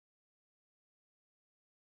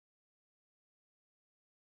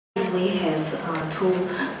We have two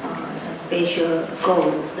special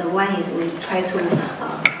goals. The one is we try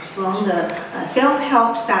to from the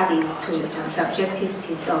self-help studies to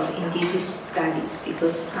subjectivities of Indigenous studies,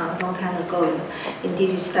 because a long time ago, the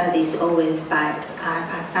Indigenous studies always are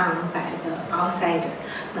done by the outsider.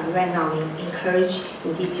 Right now, we encourage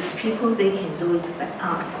Indigenous people, they can do it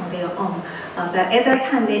on their own. But at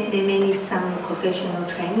that time, they may need some professional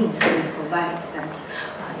training to provide that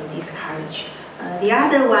in this college. The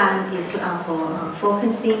other one is for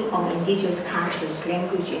focusing on Indigenous cultures,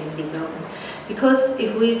 language, and development. Because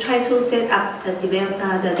if we try to set up the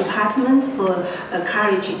department for a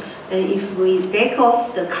college, if we take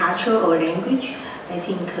off the culture or language, I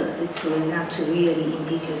think it's not really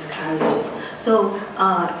Indigenous colleges. So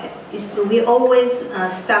we always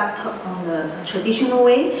stop on the traditional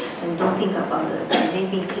way and don't think about the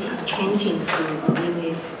dynamic changing to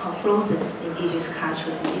really frozen Indigenous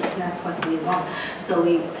culture. It's not what we want. So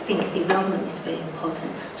we think development is very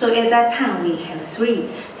important. So at that time, we have 3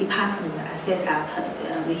 departments set up.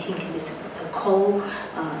 We think it is the core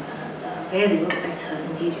value like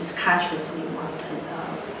Indigenous cultures we want.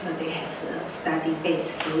 They have study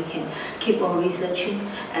base, so we can keep on researching.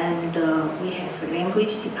 And we have a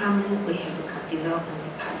language department, we have a development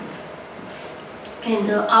department. And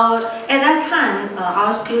at that time,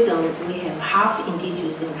 our students, we have half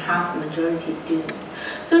Indigenous and half majority students.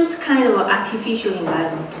 So it's kind of an artificial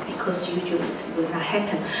environment, because usually it will not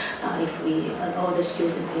happen if all the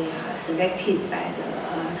students, they are selected by the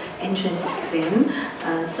entrance exam.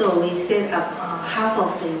 So we set up half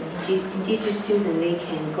of the Indigenous students, they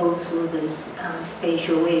can go through this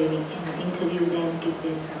special way. We can interview them, give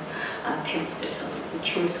them some tests. So we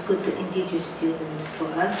choose good Indigenous students for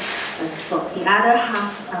us. But for the other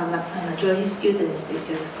half, majority students, they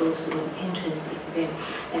just go through the entrance exam,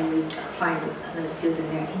 and we find the students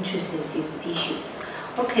that are interested in these issues.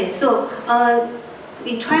 Okay, so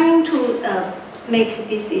we're trying to make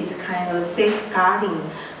this is kind of safeguarding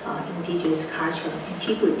Indigenous cultural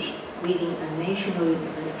integrity within a national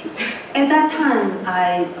university. At that time,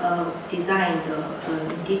 I designed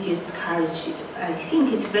the Indigenous college. I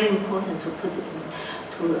think it's very important to put it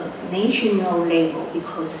to a national level,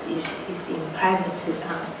 because it's in private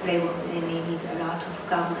level, they may need a lot of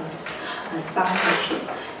government sponsorship.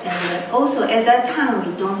 And also at that time,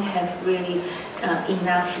 we don't have really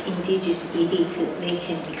enough Indigenous elite, they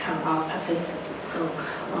can become our professors. So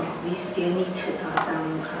we still need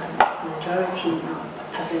some majority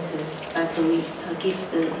professors, but we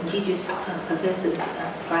give the Indigenous professors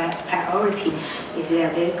priority. If they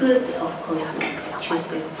are very good, of course we choose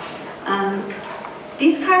them.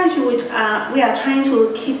 This college, we are trying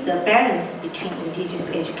to keep the balance between Indigenous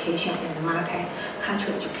education and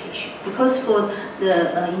multicultural education. Because for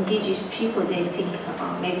the Indigenous people, they think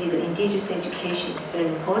maybe the Indigenous education is very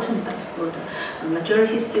important, but for the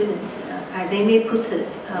majority students, they may put it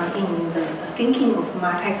in the thinking of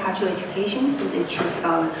multicultural education, so they choose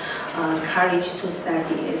our college to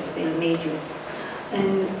study as their majors.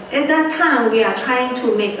 And at that time, we are trying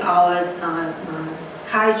to make our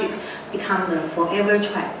college become the forever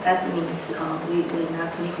tribe. That means we will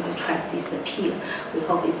not make the tribe disappear. We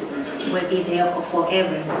hope it will be there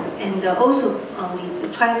forever. And also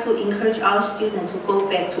we try to encourage our students to go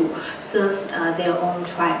back to serve their own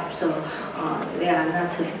tribe. So they are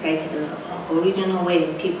not like the original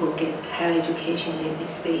way people get higher education. They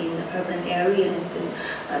stay in the urban area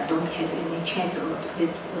and don't have any chance, or they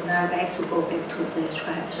would not like to go back to the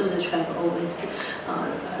tribe. So the tribe always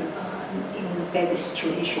in a bad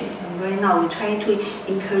situation. And right now we're trying to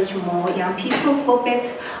encourage more young people go back,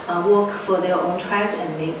 work for their own tribe,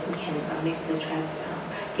 and we can make the tribe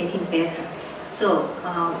getting better. So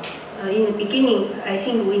in the beginning, I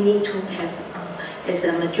think we need to have, as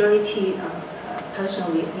a majority person,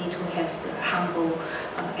 we need to have the humble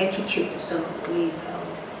attitude. So we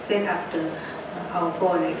set up our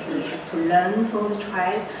goal, like we have to learn from the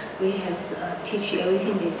tribe, we have to teach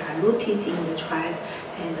everything that are rooted in the tribe,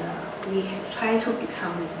 and we try to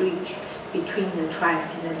become a bridge between the tribe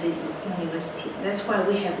and the university. That's why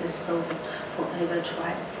we have the slogan, Forever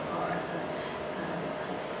Tribe, for our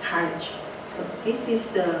college. So this is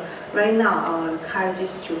right now our college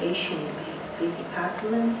situation. We have 3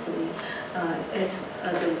 departments.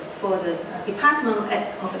 For the Department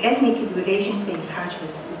of Ethnic Relations and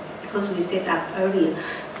Cultures, because we set up earlier,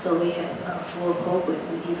 so we have a full program.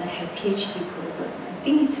 We even have PhD program. I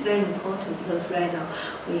think it's very important, because right now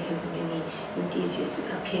we have many Indigenous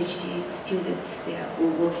PhD students. They are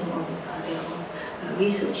all working on their own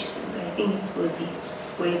research, and I think it will be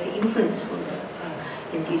great influence for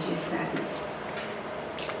the Indigenous studies.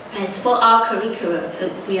 As for our curriculum,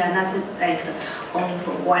 we are not like only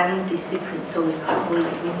for one discipline, so we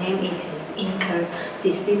name it as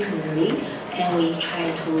interdisciplinary, and we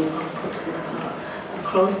try to put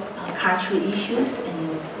cross cultural issues, and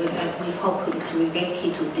we hope it's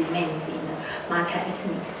related to demands in a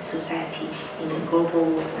multi-ethnic society in the global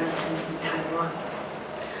world in Taiwan.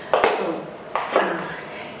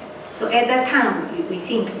 So at that time, we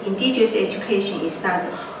think indigenous education is not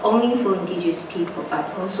only for indigenous people,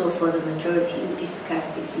 but also for the majority. We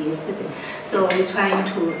discussed this yesterday. So we're trying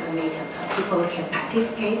to make people can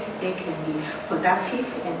participate, they can be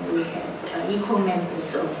productive, and we have equal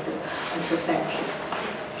members of the society.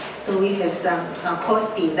 So we have some course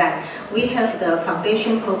design. We have the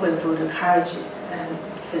foundation program for the college, and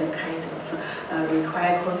it's a kind of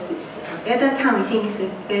required courses. At that time, I think it's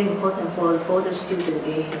very important for the students.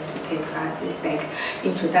 They have to take classes like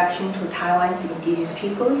Introduction to Taiwan's Indigenous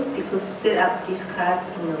Peoples, because set up this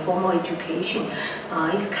class in the formal education.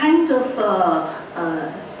 It's kind of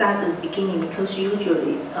start at the beginning, because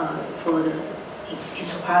usually for the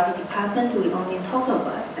anthropology department, we only talk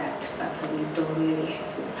about that, but we don't really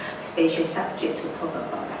have a special subject to talk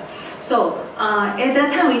about that. So at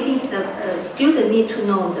that time, we think the student need to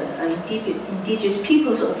know the indigenous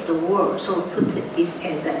peoples of the world. So we put this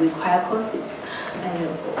as a required courses. And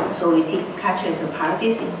also we think cultural anthropology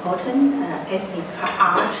is important, ethnic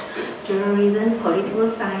art, journalism, political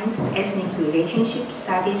science, ethnic relationship,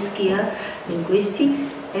 study skill,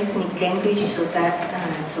 linguistics, ethnic language,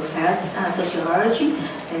 sociology,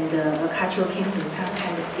 and cultural camping. Some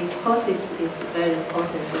kind of these courses is very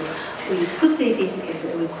important. So we put this as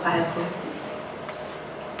a required courses.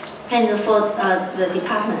 And for the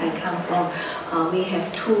department I come from, we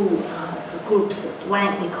have two groups.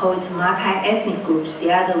 One we call it multi-ethnic groups.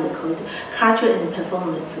 The other we call it culture and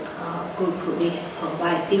performance group. We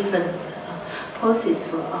provide different courses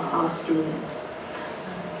for our students.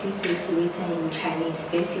 This is written in Chinese.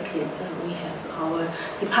 Basically, we have our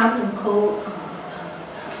department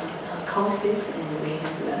courses, and we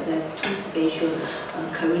have two special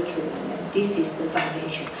curriculum. And this is the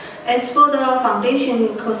foundation. As for the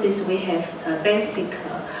foundation courses, we have basic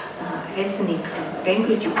ethnic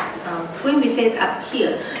languages. When we set up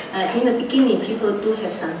here, in the beginning, people do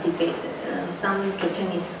have some debate. Some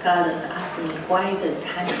Japanese scholars ask me why the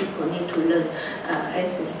Han people need to learn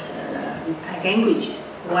ethnic languages.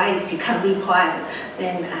 Why it become required?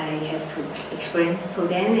 Then I have to explain to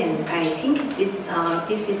them, and I think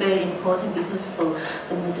this is very important, because for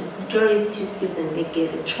the majority of students, they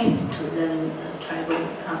get a chance to learn tribal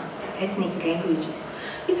ethnic languages.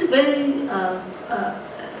 It's a very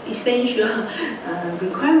essential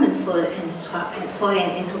requirement for an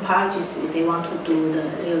anthropologist. They want to do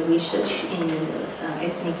their research in the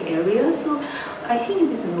ethnic area. So I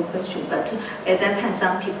think there's no question. But at that time,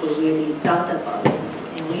 some people really doubt about it,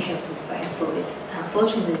 and we have to fight for it.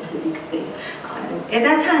 Unfortunately, at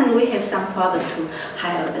that time we have some problem to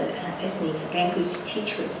hire the ethnic language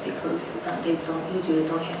teachers, because they usually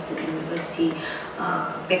don't have the university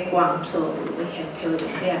background. So we have to tell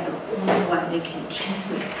them they are the only one they can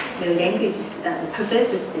transmit their languages.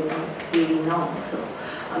 Professors, they don't really know. So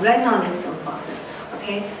right now there's no problem.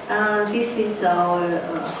 Okay, this is our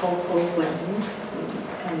whole programs.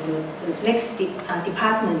 And the next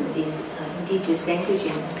department is Indigenous Language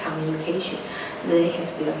and Communication. They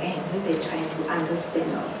have their aim. They try to understand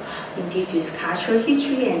Indigenous cultural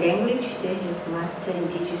history and language. They have master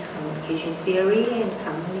Indigenous communication theory and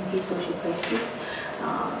community social practice.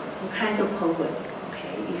 Kind of program.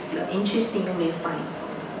 Okay, if you're interested, you may find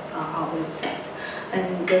on our website.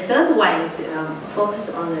 And the third one is focus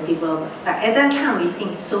on the development. But at that time, we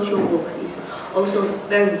think social work is also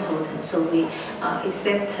very important. So we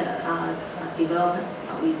accept development.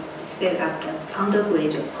 We set up the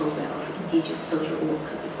undergraduate program of Indigenous social work,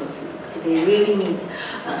 because they really need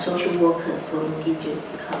social workers for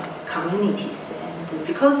Indigenous communities. And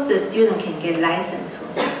because the student can get license for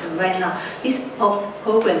it, so right now this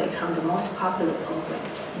program becomes the most popular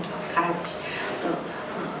programs in our college. So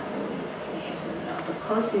we have a lot of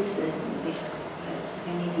courses, and we have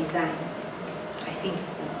many design. I think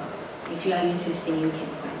if you are interested, you can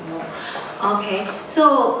find more. Okay,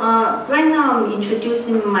 so right now I'm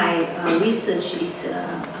introducing my research. It's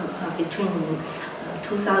between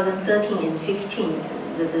 2013 and 15.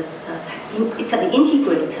 It's an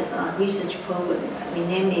integrated research program. We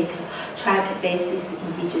named it Tribe-Based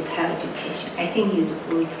Indigenous Higher Education. I think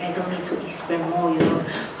I don't need to explain more. You know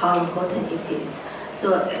how important it is.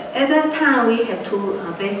 So at that time, we have two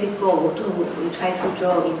basic goals. We try to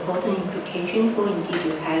draw important implications for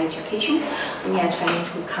indigenous higher education. We are trying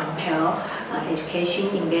to compare education,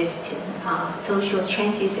 invest in social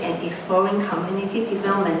changes, and exploring community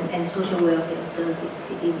development and social welfare service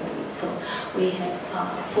delivery. So we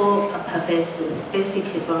have four professors,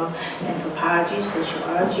 basically from anthropology,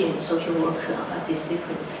 sociology, and social work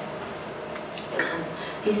disciplines.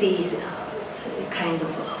 This is kind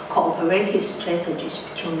of cooperative strategies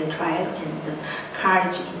between the tribe and the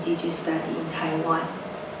College of Indigenous Studies in Taiwan.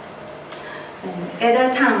 And at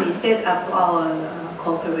that time, we set up our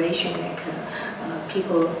cooperation, like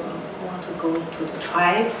people want to go to the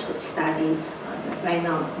tribe to study. Right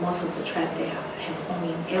now, most of the tribe, they have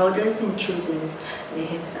only elders and children. They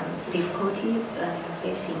have some difficulty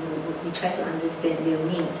facing. We try to understand their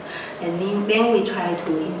need. And then we try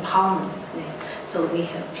to empower them. So we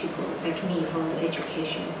have people like me from the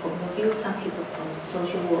education point of view, some people from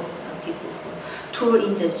social work, some people from tour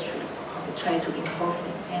industry. We try to involve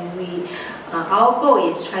them. And our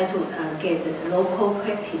goal is try to get the local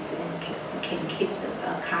practice and can keep the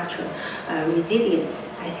culture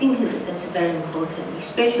resilience. I think that's very important,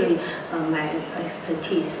 especially my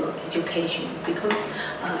expertise for education, because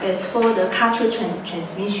as for the cultural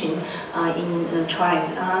transmission in the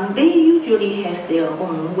tribe, they usually have their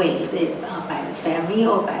own way, by the family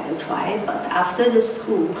or by the tribe, but after the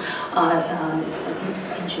school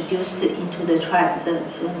introduced into the tribe, the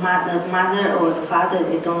mother or the father,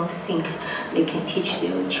 they don't think they can teach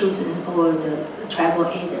their children, or the tribal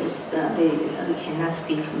elders, they cannot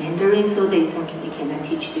speak Mandarin, so they think they cannot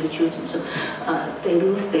teach their children. So they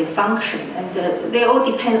lose their function, and they all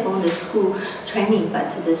depend on the school training.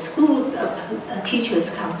 But the school teachers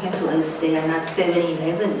compared to us, they are not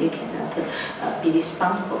 7-11. They cannot be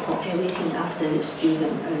responsible for everything after the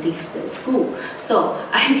student leaves the school. So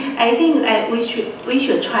I think we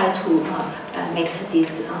should try to make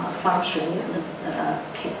this function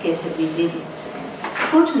get resilience. And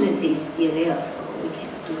fortunately, it's still there, so we can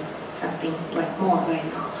do something more right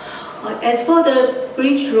now. As for the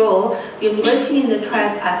bridge role, university and the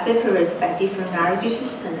tribe are separated by different knowledge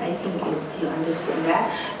systems. I think you understand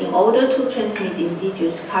that. In order to transmit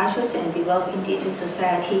indigenous cultures and develop indigenous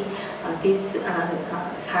society, this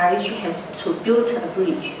college has to build a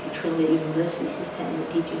bridge between the university system and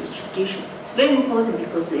indigenous tradition. It's very important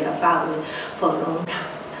because they are far away for a long time.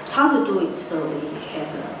 How to do it? So we have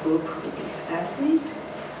a group, we discuss it.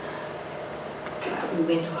 We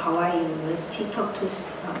went to Hawaii University, talked to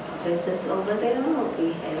professors over there.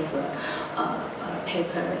 We have a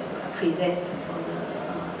paper presented for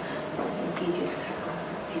the indigenous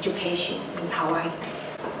education in Hawaii.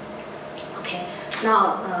 Okay,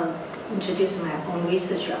 now introduce my own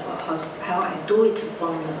research about how I do it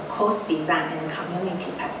from the course design and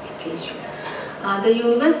community participation. The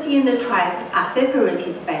university and the tribe are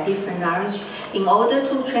separated by different knowledge. In order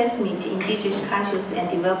to transmit indigenous cultures and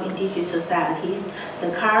develop indigenous societies, the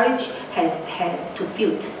college has had to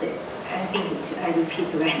build I repeat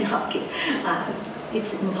right now, okay.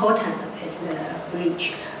 It's important as the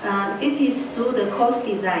bridge. It is through the course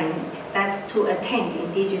design that to attend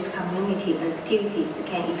indigenous community activities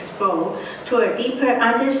can explore to a deeper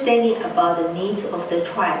understanding about the needs of the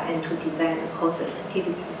tribe and to design the course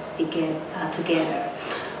activities together.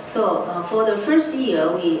 So for the first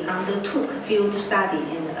year, we undertook field study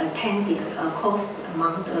and attended a course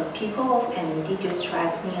among the people of an indigenous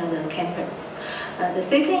tribe near the campus. The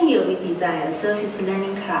second year, we designed a surface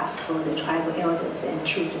learning class for the tribal elders and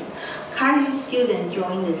children. College students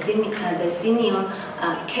join the senior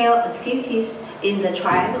care activities in the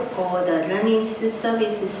tribe or the learning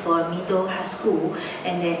services for middle high school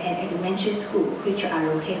and the elementary school, which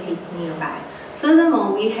are located nearby.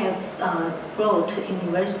 Furthermore, we have brought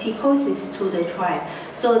university courses to the tribe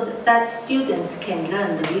so that students can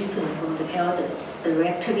learn the wisdom from the elders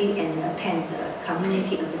directly and attend the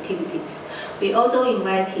community activities. We also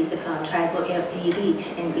invited tribal elite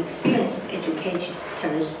and experienced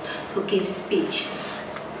educators to give speech.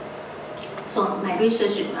 So my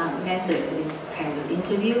research method is kind of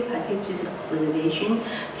interview, participant observation,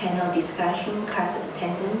 panel discussion, class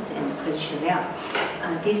attendance, and questionnaire.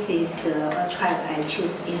 This is the tribe I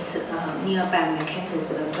choose. It's nearby my campus.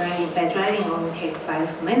 By driving only take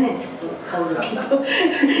 5 minutes, so all the people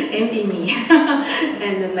envy me.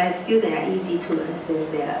 And my students are easy to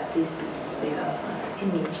access this is their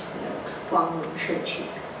image, the Guangwu Shequ.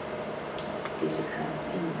 This is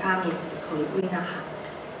in Amis called Winaha.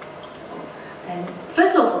 And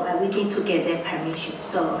first of all, we need to get their permission.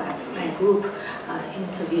 So my group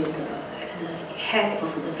interviewed the head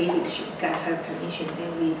of the village, got her permission.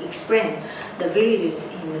 Then we explained the villagers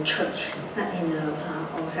in the church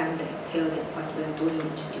on Sunday, tell them what we are doing,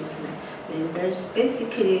 introduce my members.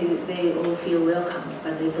 Basically, they all feel welcome,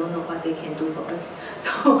 but they don't know what they can do for us.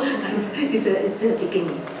 So it's a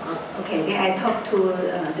beginning. Okay, then I talked to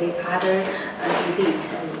the other elite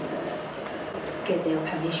and get their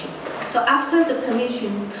permissions. So after the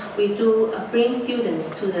permissions, we do bring students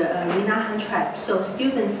to the Rinahan tribe, so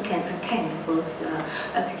students can attend both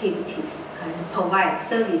activities and provide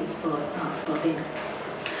service for them.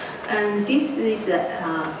 And this is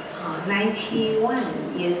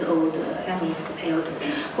 91 years old Amis elder.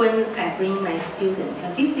 When I bring my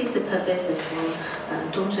student, this is a professor from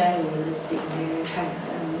Zhongshan University in mainland China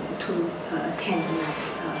to attend my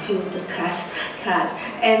field class,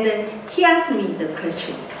 and he asked me the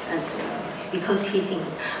questions, because he thinks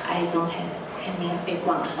I don't have any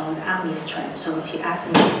background about the Amis tribe, so he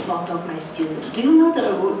asked me in front of my student, do you know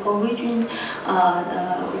the origin,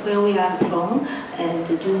 where we are from, and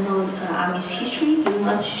do you know Amis history? Do you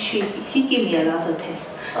know? He gave me a lot of tests.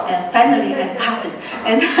 And finally, I passed it,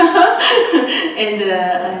 and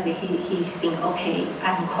and he think, okay,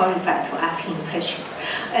 I'm qualified to ask him questions.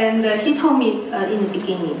 And he told me in the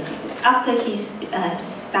beginning, after he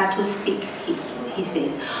started to speak, he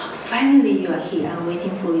said, finally you are here. I'm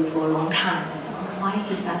waiting for you for a long time. Why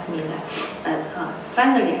he asked me that?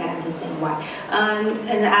 Finally, I understand why.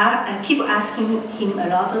 And I keep asking him a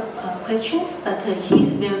lot of questions, but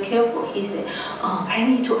he's very careful. He said, I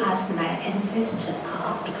need to ask my ancestor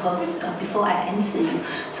because before I answer you.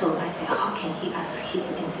 So I said, how can he ask his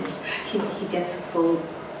ancestor? He just go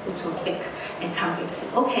back and come back and say,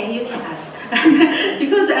 okay, you can ask.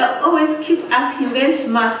 Because I always keep asking very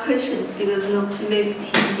smart questions, because maybe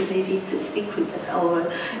it's a secret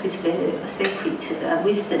or it's very sacred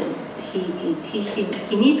wisdom.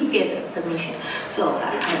 He need to get permission. So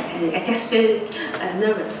I just very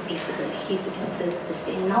nervous if his ancestors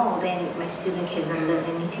say no, then my student cannot learn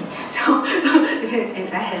anything. So and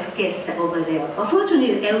I have guests over there.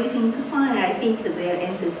 Unfortunately, everything is fine. I think their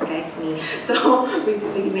ancestors like me, so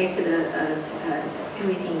we make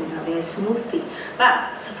everything very smoothly.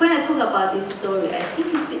 But when I talk about this story, I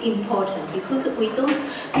think it's important because we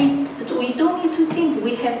don't need to think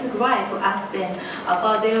we have the right to ask them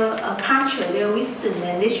about their culture, their wisdom,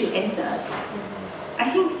 and they should answer us. I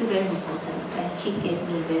think it's very important, and he gave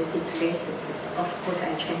me very good lessons. Of course,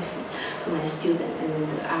 I transmit to my students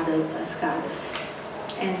and other scholars.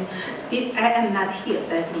 And I am not here.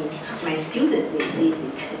 That means my student will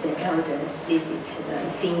visit the elders, visit the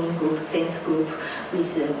singing group, dance group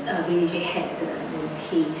with the village head, and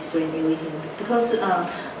he explained everything. Because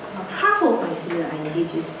half of my students are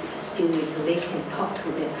indigenous students, so they can talk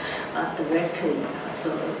to them directly.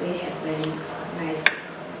 So they have very nice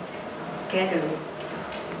gathering.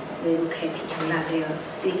 They look happy. I'm not there.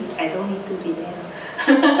 See, I don't need to be there.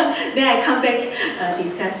 Then I come back,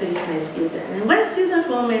 discuss with my student. And one student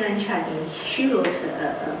from mainland China, she wrote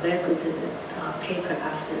a very good paper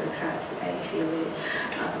after the class. I feel very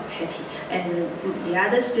happy. And the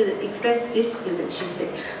other student, especially this student, she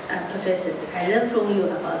said, professors, I learned from you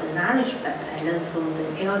about the knowledge, but I learned from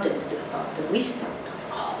the elders about the wisdom.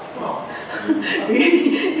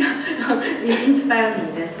 Really, it inspired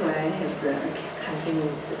me. That's why I have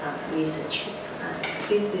continuous researches.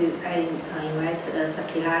 This is, I invite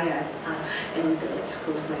Sakilayas elders to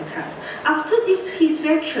go to my class. After his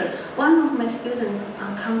lecture, one of my students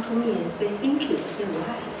come to me and say, thank you. I said,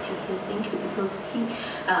 why? She said, thank you, because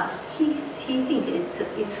he thinks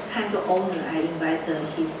it's kind of honor. I invite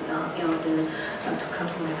his elder to come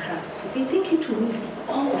to my class. He said, thank you to me. I said,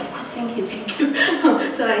 oh, of course, thank you.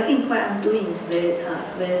 So I think what I'm doing is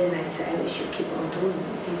very nice. I should keep on doing.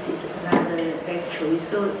 This is another lecture. We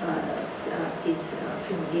saw this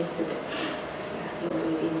film yesterday. Yeah, you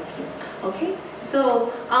already know him. Okay.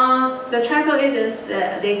 So the tribal elders,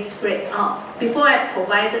 they express, before I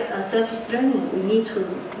provide service learning, we need to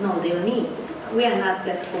know their need. We are not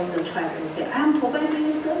just going to the tribe and say, I'm providing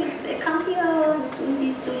you service, they come here, doing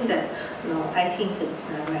this, doing that. No, I think it's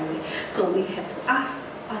not right way. So we have to ask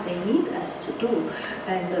what they need us to do.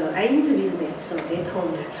 And I interviewed them, so they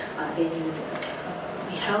told me they need,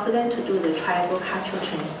 we help them to do the tribal cultural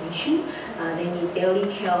transmission. They need daily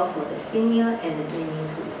care for the senior, and they need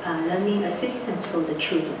learning assistance for the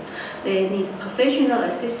children. They need professional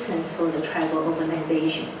assistance for the tribal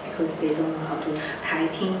organizations because they don't know how to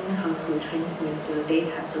type in, how to transmit the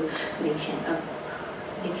data, so they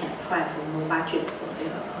can apply for more budget for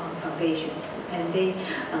their foundations. And they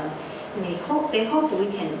hope we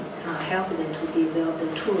can help them to develop the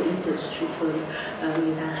tour industry for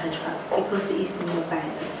Rinahan tribe because it's nearby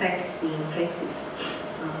the sightseeing places.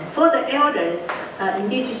 For the elders,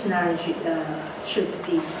 indigenous knowledge should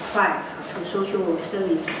be applied to social work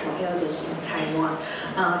service for elders in Taiwan.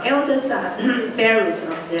 Elders are bearers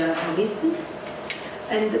of their wisdoms,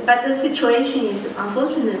 but the situation is,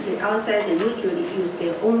 unfortunately, outside they usually use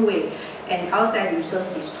their own way and outside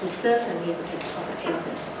resources to serve the needs of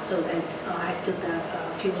elders. So I did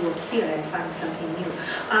a few work here and found something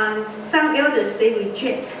new. Some elders, they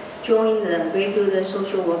reject join the regular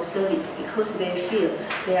social work service because they feel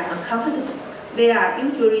they are uncomfortable. They are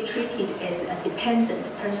usually treated as a dependent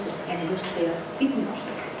person and lose their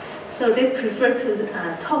dignity. So they prefer to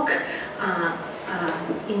talk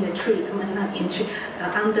in the tree, not in tree,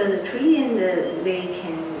 under the tree, and they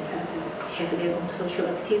can have their own social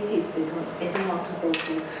activities. They don't want to go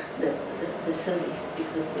to the service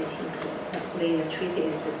because they think they are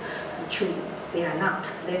treated as children. They are not.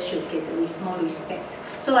 They should get more respect.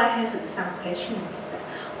 So I have some questions.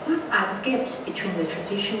 What are the gaps between the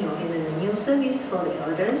traditional and the new service for the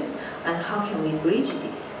elders, and how can we bridge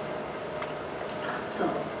this? So,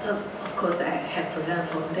 of course, I have to learn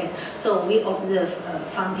from them. So we observe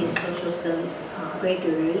funding social service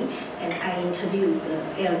regularly, and I interview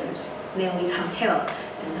the elders. Then we compare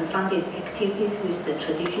the funded activities with the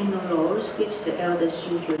traditional roles which the elders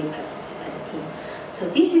usually participate in. So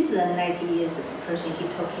this is the 90 years of the person he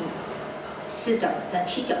talking about. 七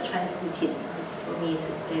角川事件 for me it's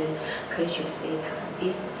very precious data.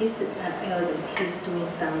 This elder, he's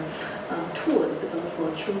doing some tours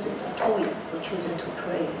for children, toys for children to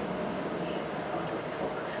play. We have a lot of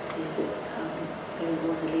talk. This very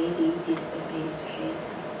old lady, this baby head,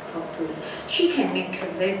 talk to them. She can make a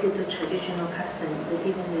very good traditional custom.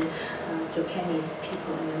 Even the Japanese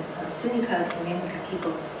people and Seneca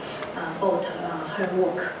people bought her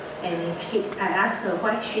work. And I asked her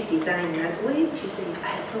why she designed that way. She said,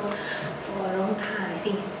 I thought for a long time, I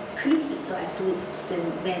think it's pretty, so I do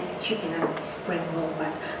it. Then she cannot explain more,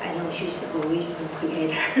 but I know she's the original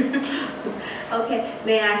creator. Okay,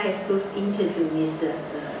 then I have good interview with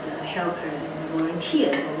the helper and the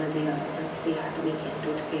volunteer over there and see how we can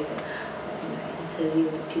do together. And I interview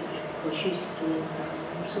the people who she's doing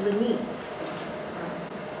some souvenirs.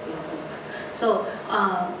 So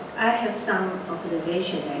I have some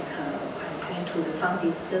observation, like I went to the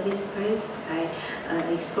funded service place, I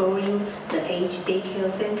exploring the age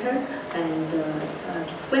daycare center, and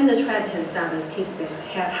when the tribe has some activities,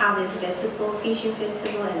 harvest festival, fishing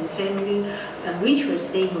festival, and family rituals,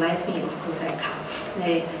 they invite me, of course I come.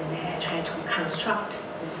 And I try to construct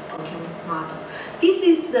the supporting model. This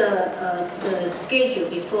is the schedule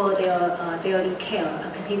before their daily care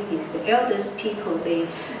activities. The eldest people, they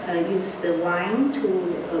use the wine to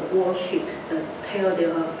worship, tell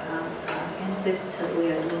their ancestors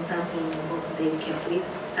we are doing something they can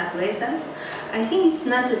bless us. I think it's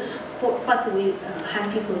not what we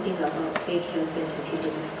Han people think about daycare center.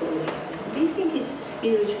 People just go there. They think it's a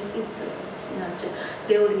spiritual thing, so it's not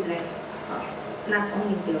daily life, not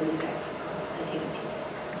only daily life activities.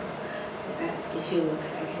 If you look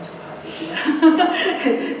at anthropology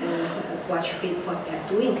watch what they are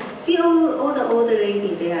doing. See all the older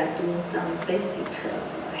ladies, they are doing some basic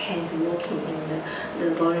hand working, and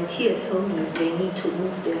the volunteer told me they need to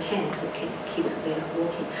move their hands so can keep their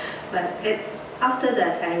working. But after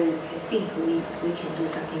that, I think we can do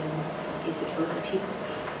something more for these older people.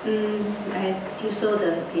 You saw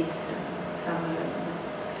this summer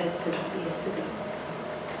festival yesterday.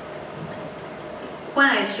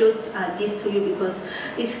 Why I showed this to you, because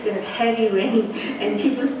it's heavy raining and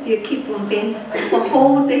people still keep on dancing for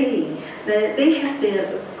whole day. They have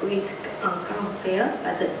their Greek gown there,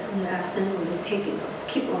 but in the afternoon they take it off,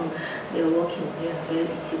 keep on their walking. They are very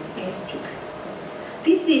enthusiastic.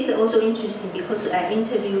 This is also interesting because I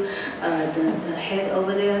interviewed the head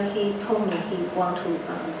over there. He told me he want to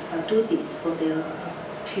do this for their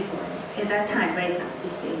people. At that time, right now,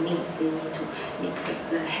 they need to make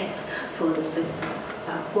the head for the festival.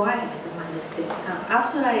 Why? I don't understand.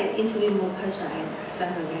 After I interviewed more person, I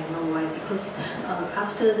finally I know why. Because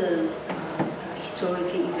after the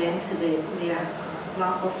historic event, they are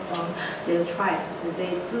run off from their tribe.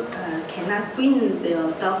 They cannot bring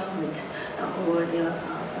their document or their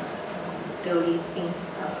daily things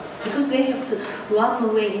because they have to run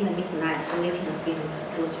away in the midnight, so they cannot bring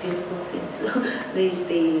those beautiful things. So the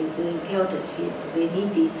elder feel they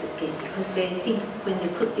need this again because they think when they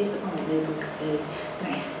put this on, they look very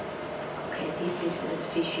nice. Okay, this is a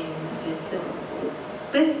fishing festival.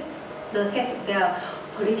 The head, they are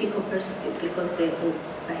political person because they would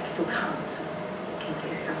like to come, so they can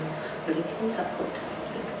get some political support.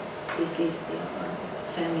 This is their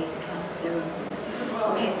family ceremony.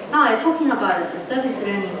 Okay, now I'm talking about service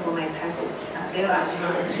learning for my classes. there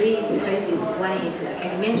are 3 places. One is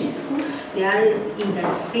elementary school, the other is in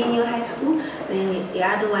the senior high school, then the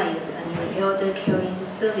other one is in the elder caring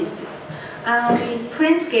services. We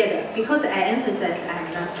plan together because I emphasize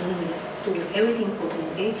I'm not do everything for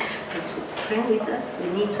them. They have to plan with us. We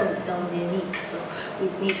need to know their needs, so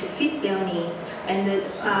we need to fit their needs. And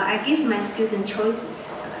I give my students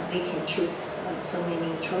choices. They can choose so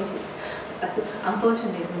many choices. But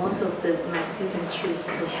unfortunately, most of my students choose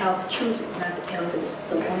to help children, not elders.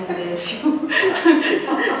 So only very few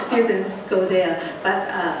students go there. But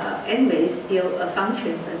anyway, it's still a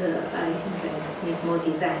function. But I think I need more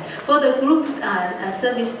design. For the group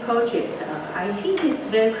service project, I think it's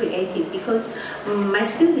very creative because my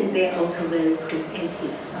students, they're also very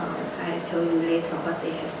creative. I tell you later what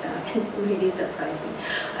they have done. Really surprising.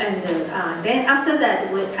 And then after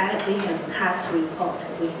that, we have class report.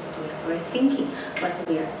 We're thinking what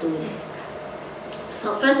we are doing.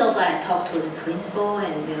 So first of all, I talk to the principal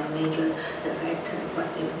and their major director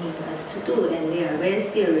what they need us to do, and they are very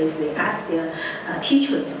serious. They ask their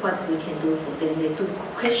teachers what we can do for them. They do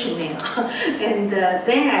questionnaire, and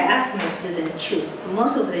then I ask my students choose.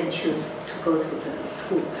 Most of them choose to go to the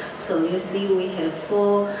school. So you see, we have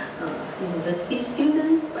 4 university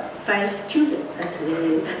students, 5 children. That's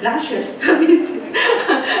very large services.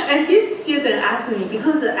 And this student asked me,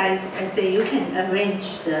 because I say you can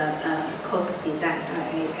arrange the course design.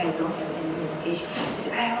 I don't have any limitation. He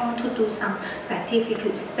said, I want to do some scientific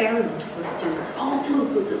experiment for students. Oh,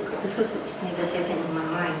 good, because it's never happened in my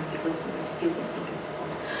mind, because my students think it's fun.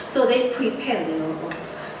 So they prepare their own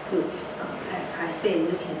goods. I say I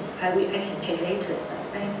can pay later,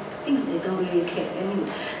 but I think they don't really care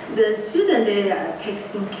anyway. The students, they are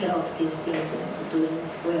taking care of these things and doing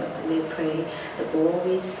it well. They play the ball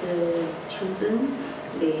with the children.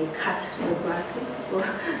 They cut the grasses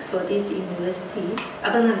for this university,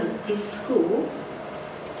 this school.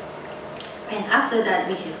 And after that,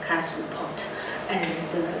 we have class report. And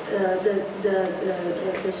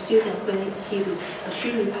the student, when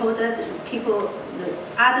she reported, the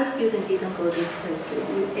other students didn't go this place.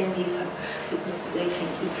 They envy her because they can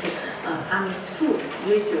eat Army's food.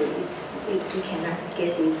 Usually, we cannot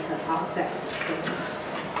get it outside. So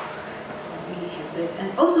we have it.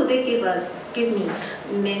 And also, they give me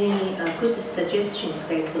many good suggestions.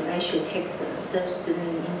 Like I should take the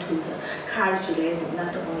self-studying into the college level,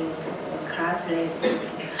 not only for class level.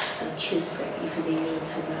 Choose if they need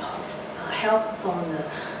the help from the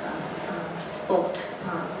sport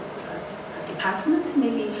department,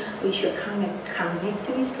 maybe we should connect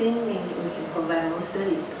with them and we can provide more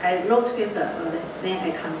service. I wrote paper about it, then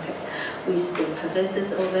I contact with the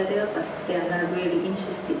professors over there, but they are not really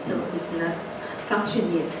interested, so it's not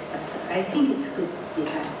function yet. But I think it's good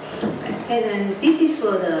design. And this is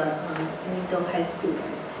for the middle high school.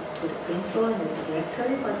 To the principal and the director,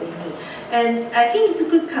 what they need. And I think it's a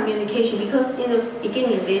good communication because in the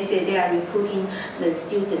beginning they say they are recruiting the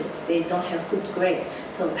students, they don't have good grade.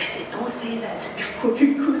 So I said, don't say that before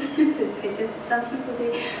you recruit students. Some people,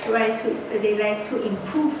 they like to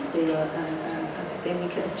improve their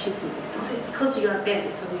academic achievement. Don't say because you are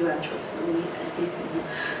bad, so you are chosen, we assist you.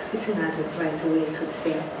 It's not the right way to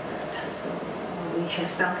say that. So we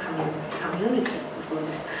have some communicate for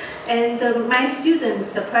that. And my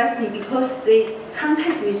students surprised me because they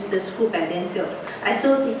contact with the school by themselves. I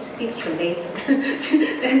saw this picture later.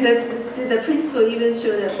 And the principal even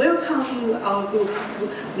showed that, welcome to our group to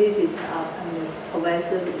visit and provide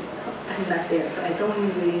service. I'm not there, so I don't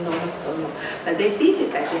really know what's going on. But they did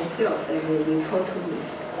it by themselves and they report to me.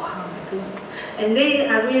 I said, wow, my goodness. And they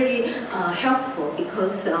are really helpful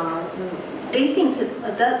because they think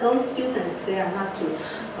that those students, they are not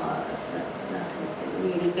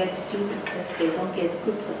really bad students because they don't get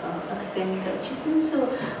good academic achievement. So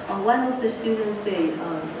one of the students say,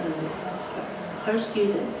 her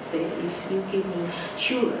students say, if you give me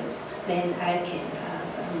sugars, then I can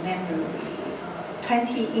remember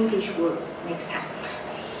 20 English words next time.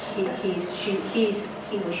 He or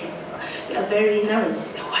she are very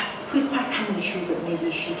nervous. What kind of sugar?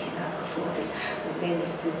 Maybe she cannot afford it. But then the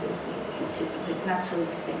students say it's not so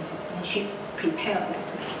expensive, and she prepared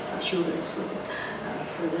that sugars for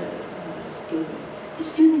the students. The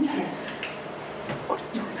student can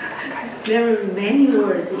very many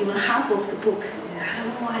words, even half of the book. I don't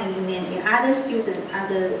know why. And then the other student,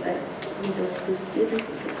 middle school students,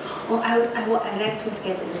 say, oh, I like to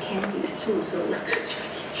get the candies too. So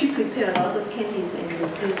she prepared a lot of candies, and the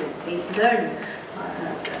students, they learn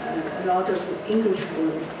a lot of English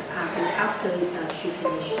words after she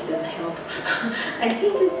finished the help. I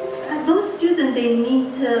think those students, they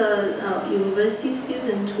need university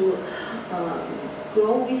students to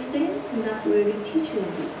grow with them, not really teach them.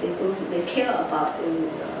 They care about the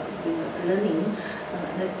learning.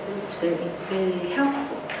 It's very, very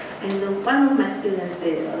helpful. And one of my students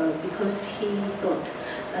said, because he thought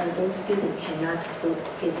those students cannot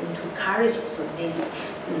get into college, so maybe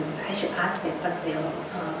I should ask them what's their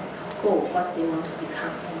goal, what they want to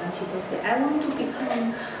become. And when people say, I want to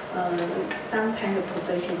become some kind of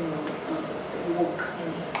professional work,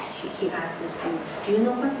 and he asked the student, do you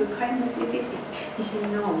know what requirement it is? He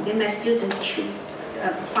said, no. Then my student choose.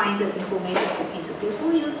 Find the information for him. So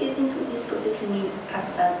before you get into this project, you need to pass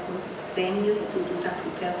that exam, you have to do some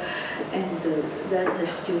prepare, and the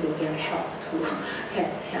student can help to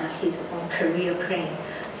have his own career plan.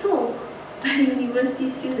 So a university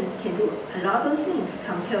student can do a lot of things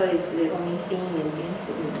compared if they only singing and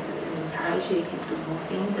dancing in college. They can do more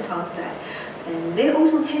things outside. And they're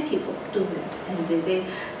also happy for doing that. And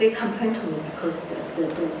they complain to me because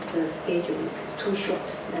the schedule is too short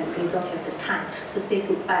and they don't have the time to say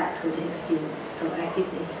goodbye to their students. So I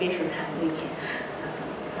give them special time. They can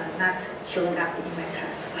not showing up in my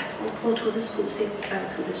class, but go to the school, say goodbye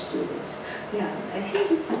to the students. Yeah, I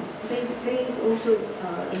think it's, they also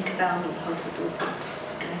inspire me how to do things.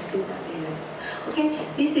 My students are very nice. Okay,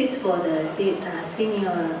 this is for the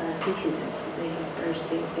senior citizens. They have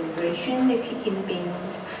birthday celebration. They pick in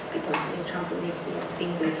beans because they try to make their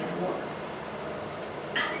thing they can work.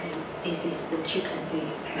 And this is the chicken they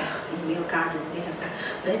have in their garden. They have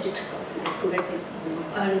the vegetables. They grab it in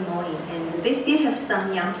the early morning, and they still have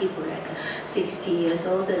some young people like 60 years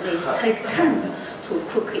old. They take turn to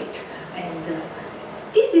cook it. And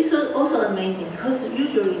this is also amazing because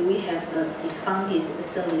usually we have this funded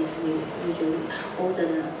service. We usually order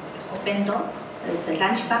the bento, it's a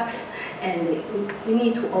lunchbox, and we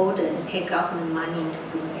need to order and take government money to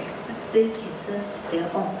bring back. But they can serve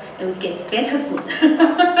their own and we get better food.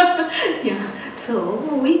 Yeah, so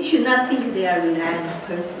we should not think they are reliant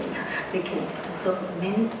person. They can solve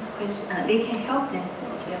many questions. They can help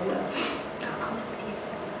themselves very well.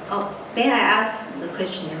 Oh, then I asked the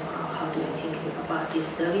question, how do you think about this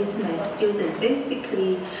service? My students,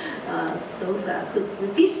 basically, those are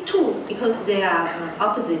good. These two, because they are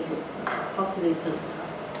opposite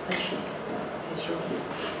questions. I show here.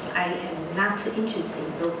 I am not interested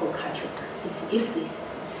in local culture. It's useless.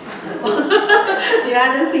 The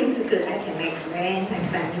other things are good. I can make friends, I can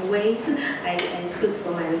find new ways. It's good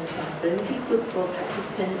for my responsibility, good for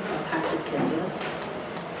participants or public affairs.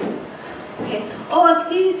 Okay. All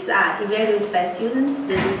activities are evaluated by students.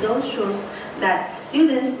 The result shows that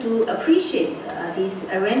students do appreciate this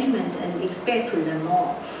arrangement and expect to learn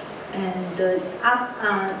more. And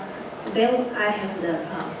then I have the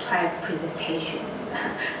tribe presentation.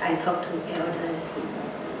 I talked to elders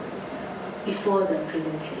before the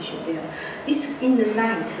presentation. It's in the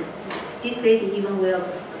night. This lady even wear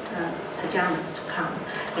pajamas to come,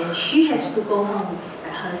 and she has to go home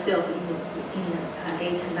herself in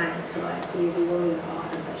late night. So I really worry about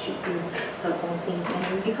her. But she do her own things,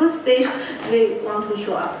 and because they want to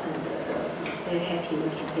show up and they're happy we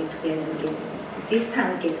can get together again. This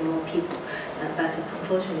time we get more people, but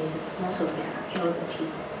unfortunately most of them are elder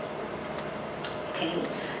people. Okay,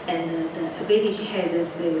 and the village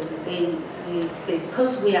heads they say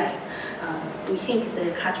because we think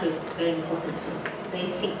the culture is very important, so they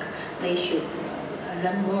think they should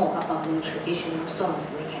learn more about the traditional songs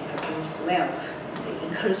they can perform well. They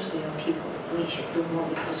encourage their people. We should do more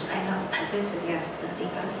because right now professors they are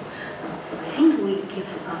studying us. So I think we give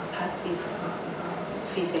positive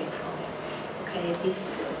feedback from it. Okay,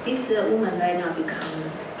 this woman right now become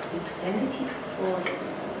representative for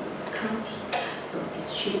the county.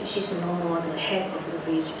 So she's no more the head of the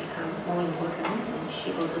village, become more important, and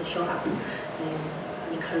she also show up and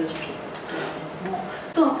encourage people to do things more.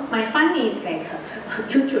 So my finding is like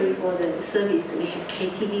usually for the service we have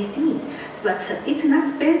KTV singing, but it's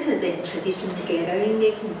not better than traditional gathering.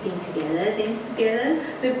 They can sing together, dance together.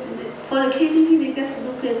 For the KTV, they just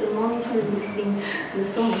look at the monitor and sing the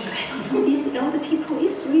songs. For these elder people,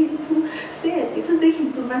 it's really too sad because they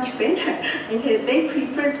can do much better. Okay, they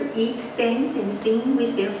prefer to eat, dance, and sing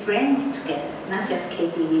with their friends together, not just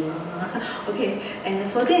KTV. Okay,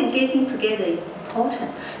 and for them, getting together is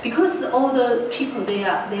important because all the people they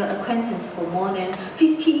are acquaintance for more than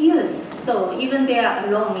 50 years. So even they are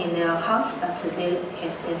alone in their house, but they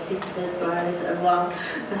have their sisters, brothers around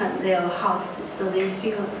their house, so they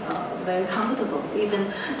feel very comfortable.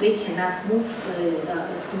 Even they cannot move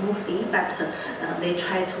smoothly, but they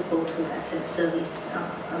try to go to that service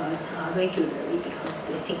regularly because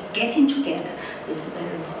they think getting together is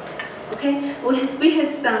very important. Okay, we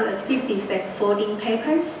have some activities like folding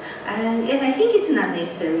papers, and I think it's not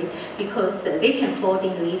necessary because they can fold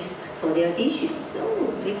in leaves for their dishes.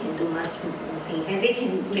 Oh, they can do much more things, and they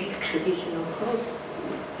can make traditional clothes.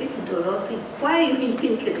 They can do a lot of things. Why do you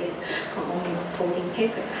think they only folding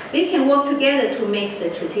paper? They can work together to make the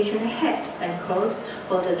traditional hats and clothes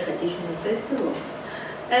for the traditional festivals.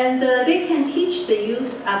 And they can teach the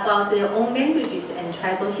youth about their own languages and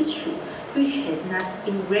tribal history, which has not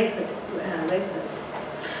been recorded.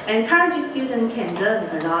 And college students can learn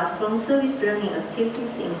a lot from service learning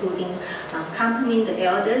activities, including accompanying the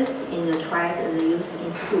elders in the tribe and the youth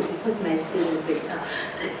in school. Because my students say,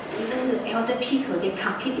 even the elder people, they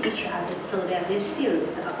compete each other, so they're very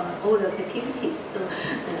serious about all the activities. So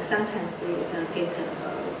sometimes they get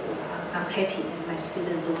unhappy, and my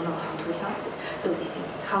students don't know how to help them. So they think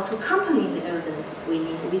how to accompany the elders, we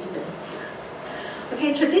need wisdom.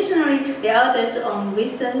 Okay, traditionally, the elders own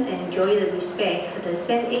wisdom and enjoy the respect. The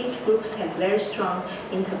same age groups have very strong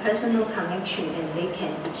interpersonal connection, and they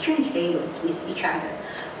can exchange labels with each other.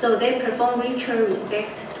 So they perform ritual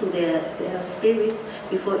respect to their spirits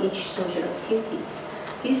before each social activities.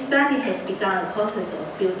 This study has begun a process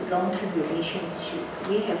of building long-term relationship.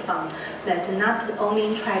 We have found that not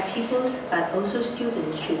only tribe peoples, but also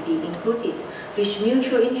students should be included with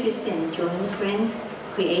mutual interest and joint plan,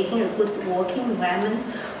 creating a good working environment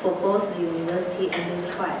for both the university and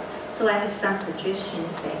the tribe. So I have some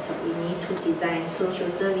suggestions that we need to design social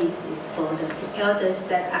services for the elders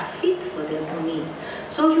that are fit for their own need.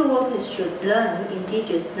 Social workers should learn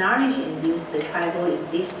indigenous knowledge and use the tribal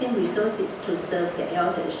existing resources to serve the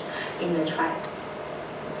elders in the tribe.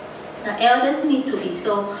 The elders need to be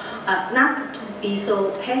not to be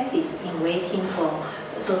so passive in waiting for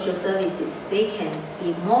social services. They can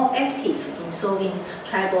be more active in solving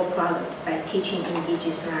tribal problems by teaching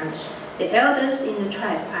indigenous knowledge. The elders in the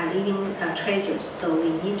tribe are living treasures, so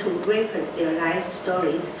we need to record their life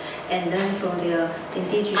stories and learn from their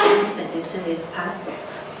indigenous wisdom as soon as possible.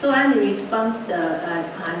 So I'm response the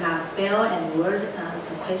Bell and Ward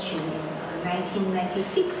the question in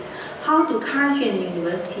 1996. How do college and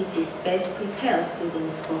universities best prepare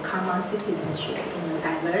students for common citizenship in a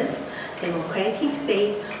diverse, democratic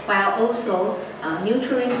state, while also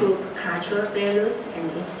nurturing group cultural values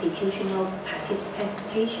and institutional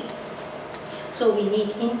participations? So we need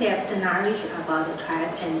in-depth knowledge about the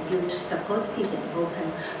tribe and build supportive and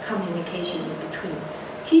open communication in between.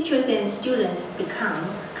 Teachers and students become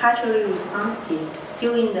culturally responsive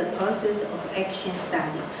during the process of action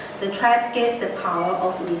study. The tribe gets the power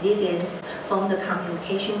of resilience from the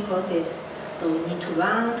communication process. So we need to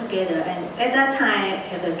run together, and at that time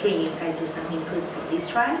have a dream, I do something good for this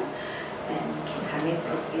tribe, and we can connect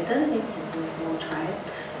together, we can do more tribe,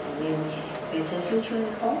 and then we can have better future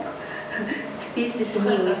and hope. This is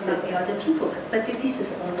me with the elder people, but this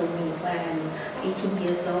is also me when I'm 18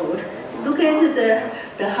 years old. Look at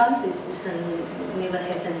the houses, it's never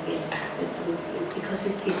happened again because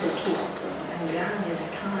it disappeared. So I'm young at the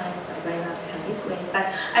time, but right now I'm this way. But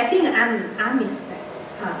I think I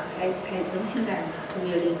don't think I'm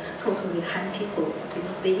really totally Han people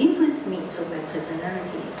because they influence me, so my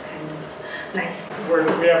personality is kind of nice.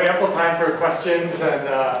 We have ample time for questions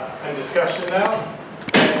and discussion now.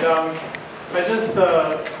 And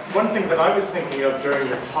one thing that I was thinking of during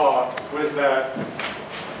your talk was that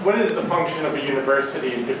what is the function of a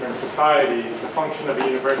university in different societies? The function of a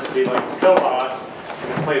university like SOAS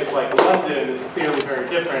in a place like London is clearly very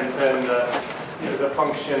different than the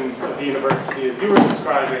functions of the university as you were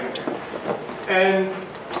describing. And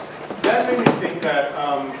that made me think that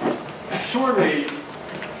surely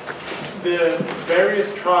the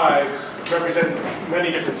various tribes represent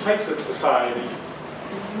many different types of societies.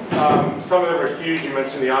 Some of them are huge. You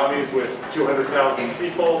mentioned the Amis with 200,000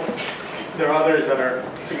 people. There are others that are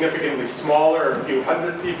significantly smaller, a few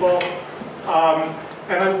hundred people.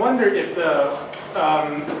 And I wonder if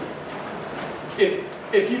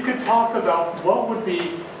if you could talk about what would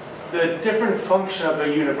be the different function of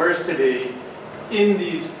a university in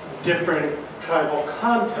these different tribal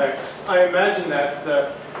contexts. I imagine that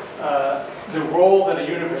the role that a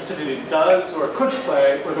university does or could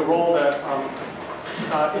play, or the role that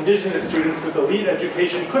indigenous students with elite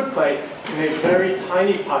education could play in a very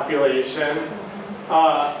tiny population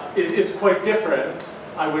is quite different,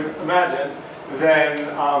 I would imagine, than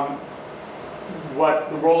what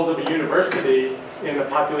the roles of a university in a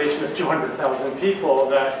population of 200,000 people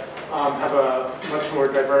that have a much more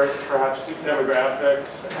diverse, perhaps,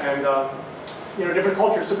 demographics and different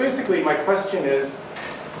cultures. So basically, my question is,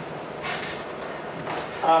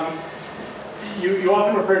 you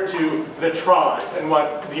often refer to the tribe and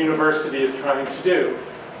what the university is trying to do.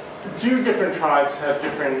 do different tribes have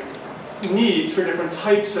different needs for different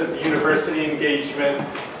types of university engagement?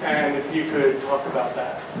 And if you could talk about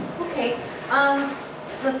that. Okay.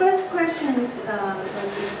 The first question is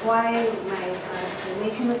why my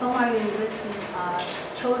National Taiwan University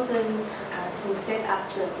chosen to set up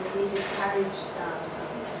the Indigenous College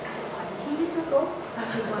 20 years ago, 22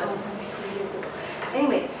 years ago.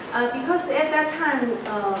 Anyway, because at that time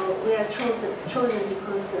we are chosen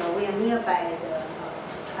because we are nearby the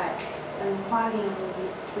tribes, and Hualien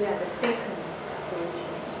we are the second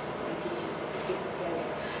origin indigenous area.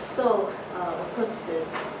 So of course the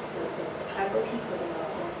tribal people they are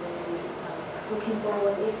already looking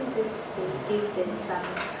forward. They give them some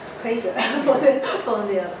pressure for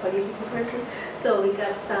their political person. So we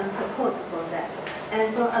got some support for that.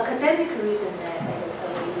 And for academic reason, I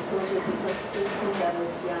already told you, because since I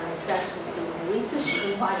was young, I started doing research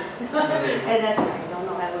in Hualien. At that time, I don't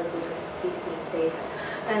know I will do this later.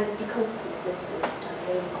 And because this is a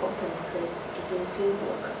very important place to do field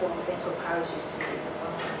work for anthropologists and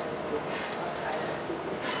tribal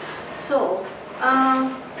people. So,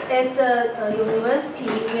 as a university,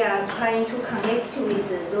 we are trying to connect with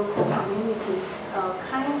the local communities,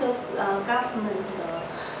 kind of government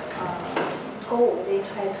goal. They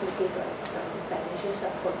try to give us some financial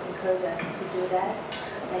support, encourage us to do that.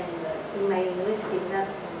 And in my university, not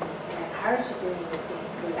my college doing the thing,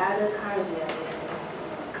 the other college are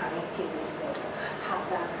connected with the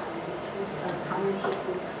Hada community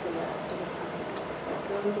group.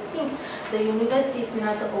 So we think the university is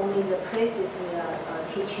not only the places we are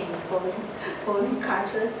teaching foreign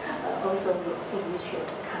cultures, also we think we should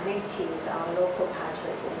connect it with our local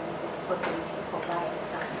cultures, and also we can provide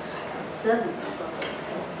some service for them.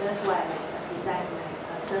 So that's why I designed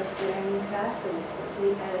my service learning class.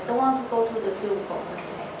 I don't want to go to the field work, I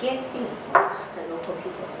get things from the local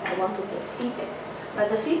people. I want to get feedback. But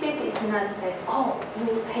the feedback is not like, oh,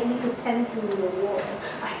 I need to paint in the wall.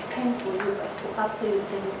 I paint for you, but after you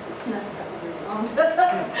paint, it's not going on.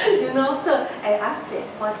 You know, so I asked them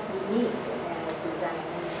what we need, and I designed.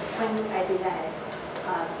 And when I designed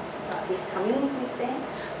this community stand,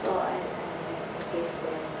 so I gave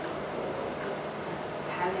them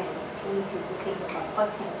time and opportunity to think about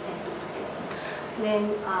what can we do together.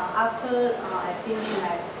 Then after I finished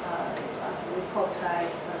my report, I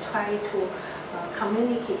tried to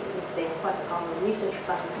communicate with them what our research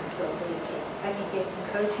findings, so I can get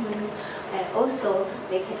encouragement, and also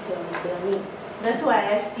they can tell me their need. That's why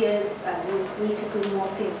I still need to do more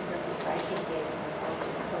things if I can get a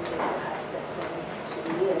project past the next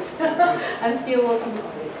 2 years. I'm still working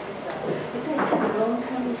on it. It's a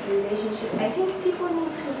long-term relationship. I think people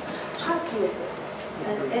need to trust you first.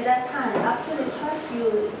 And at that time, after they trust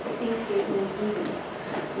you, things get easy.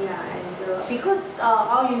 Yeah, and because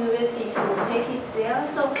our university is located there,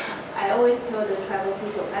 so I always tell the tribal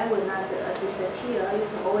people, I will not disappear. You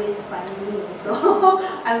can always find me. So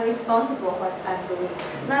I'm responsible for what I'm doing.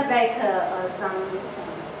 Not like some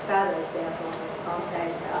scholars there from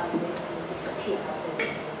outside, they disappear after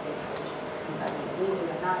they we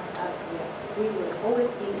will not. We will always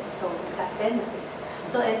give it, so we got benefit.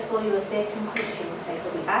 So as for your second question, like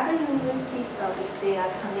the other universities, if they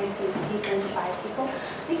are connected with different tribe people,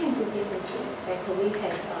 they can do different things. Like we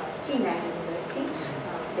have Jinan University,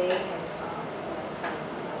 they have some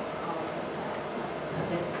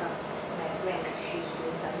my friend, she's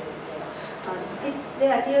doing something there. They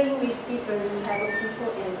are dealing with different tribal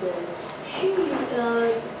people, and she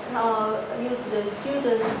used the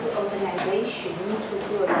students' organization to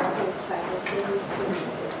do a lot of tribal service.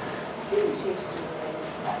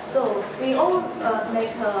 So we all make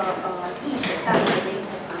each family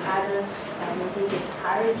other indigenous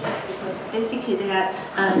college, because basically they are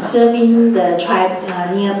serving the tribe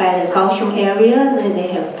nearby the Kaohsiung area. They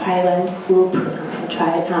have private group,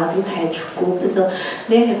 tribe group, so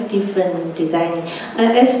they have different designing.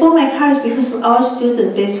 As for my college, because our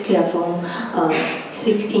students basically are from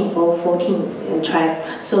 16 or 14 tribe,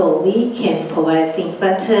 so we can provide things.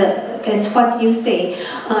 But as what you say,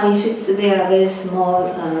 if they are very small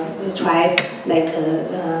tribe like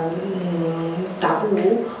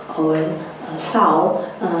Dawu or Sao,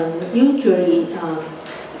 usually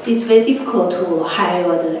it's very difficult to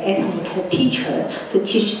hire the ethnic teacher to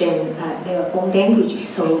teach them their own language.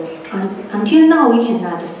 So until now, we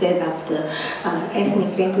cannot set up the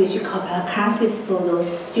ethnic language classes for those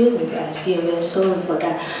students. I feel very sorry for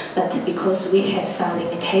that. But because we have some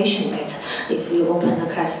limitation, like if you open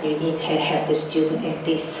a class, you need to have the student at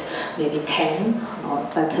least maybe 10,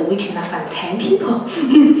 but we cannot find 10 people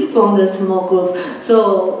from the small group.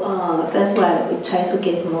 So that's why we try to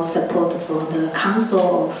get more support from the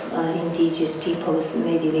Council of Indigenous Peoples.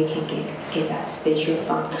 Maybe they can get us special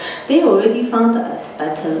fund. They already found us,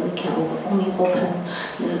 but we can only open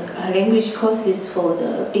the language courses for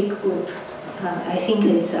the big group. I think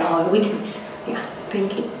it's our weakness. Yeah,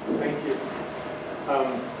 thank you. Thank you.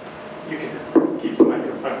 You can keep the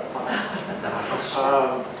microphone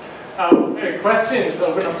on. Questions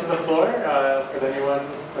open up to the floor. Would anyone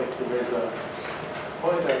like to raise a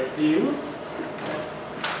point or view?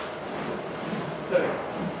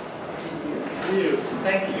 You.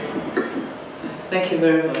 Thank you. Thank you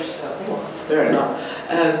very much. Very long.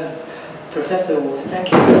 Professor Wu,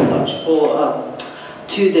 thank you so much for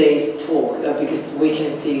 2 days talk, because we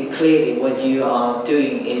can see clearly what you are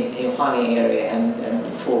doing in Hualien area and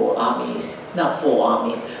for armies, not for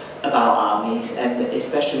armies, about armies, and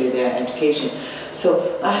especially their education.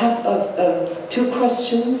 So I have 2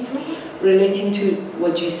 questions relating to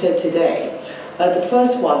what you said today. The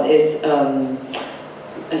first one is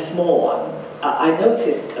a small one. I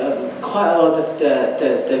noticed quite a lot of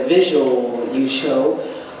the visual you show.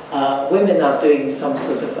 Women are doing some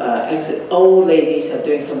sort of, old ladies are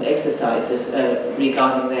doing some exercises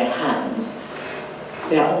regarding their hands.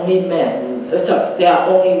 There are only men, there are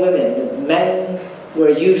only women. The men were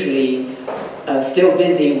usually still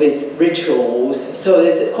busy with rituals, so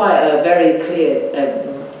there's quite a very clear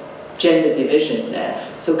gender division there.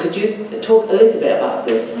 So could you talk a little bit about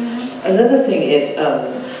this? Mm-hmm. Another thing is,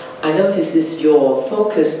 I noticed is your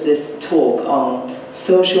focus this talk on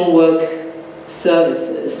social work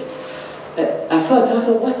services. At first I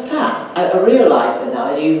thought, what's that? I realized that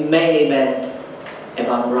now you mainly meant, if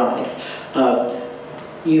I'm right,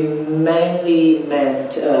 you mainly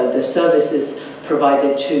meant the services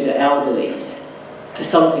provided to the elderlies,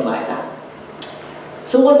 something like that.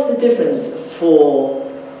 So what's the difference for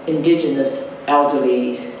indigenous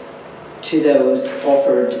elderlies to those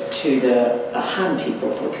offered to the Han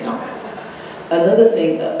people, for example? Another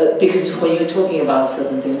thing, because when you're talking about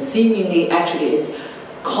certain things, seemingly actually it's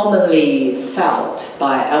commonly felt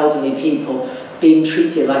by elderly people being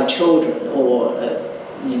treated like children or,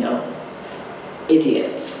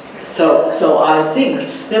 idiots. So I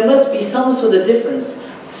think there must be some sort of difference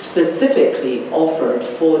specifically offered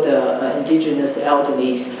for the indigenous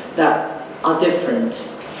elderlies that are different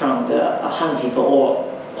from the Han people or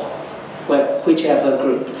whichever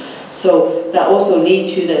group. So that also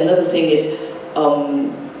leads to another thing is,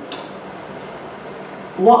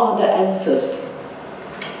 what are the answers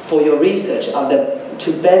for your research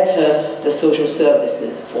to better the social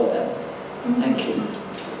services for them? Thank you.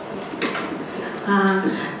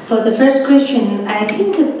 For the first question, I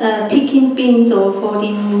think picking beans or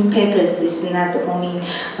folding papers is not only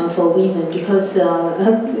for women, because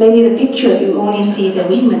maybe the picture you only see the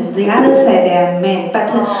women, the other side they are men,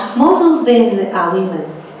 but most of them are women.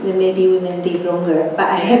 Maybe women live longer, but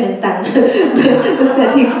I haven't done the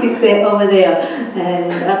statistics there over there. And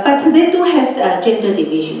but they do have gender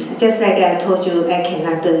division. Just like I told you, I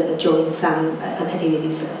cannot join some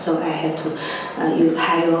activities, so I have to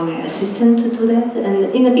hire my assistant to do that. And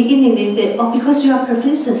in the beginning, they said, "Oh, because you are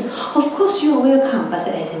professors, of course you are welcome." But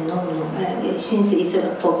I said, "No, since it's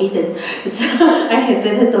forbidden, I had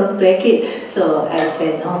better don't break it." So I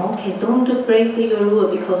said, "Oh, okay, don't break your rule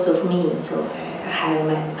because of me." So hire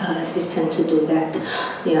my assistant to do that.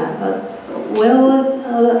 Yeah.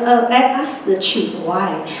 I asked the chief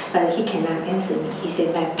why, but he cannot answer me. He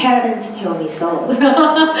said, "My parents tell me so."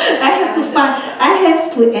 I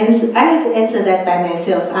have to answer that by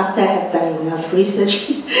myself after I have done enough research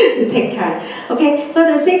to take time. Okay. For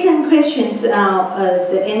the second question, is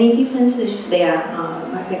there any difference if they are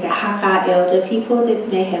like a Hakka elder people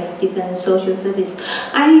that may have different social service?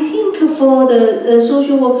 I think for the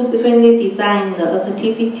social workers, when they design the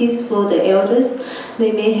activities for the elders,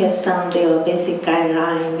 they may have some their basic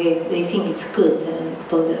guideline. They think it's good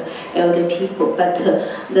for the elder people, but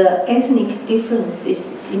the ethnic difference is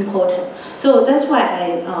important. So that's why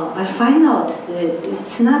I find out that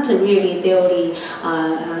it's not really daily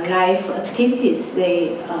life activities.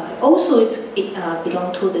 They also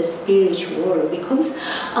belong to the spiritual world, because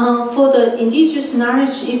for the indigenous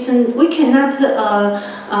knowledge, we cannot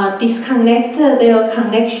disconnect their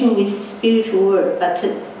connection with spiritual world, but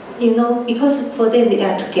because for them they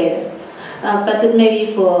are together. But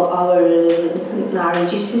maybe for our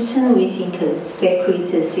knowledge system, we think sacred,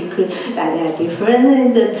 secret, that they are different.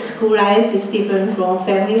 And the school life is different from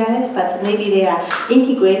family life, but maybe they are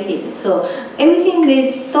integrated. So everything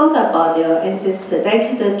they thought about their ancestors,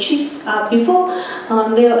 like the chief, before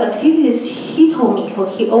their activities, he told me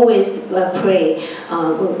he always pray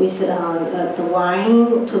with the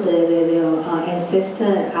wine to their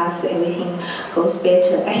ancestor, ask everything goes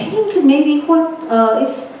better. I think maybe what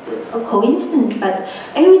is a coincidence, but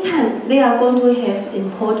every time they are going to have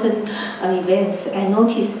important events, I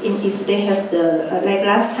notice if they have the, like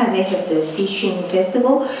last time they have the fishing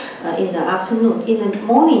festival in the afternoon, in the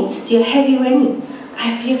morning still heavy raining.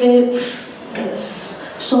 I feel very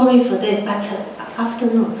sorry for them, but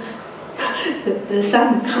afternoon, the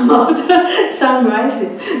sun come out, sun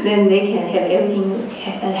rises, then they can have everything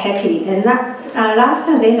happy. And last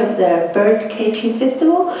time they have the bird catching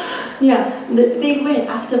festival. Yeah, they went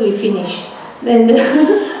after we finished. Then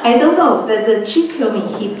I don't know. The chief told me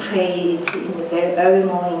he prayed in the very early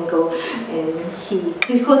morning, and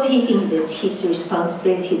because he thinks it's his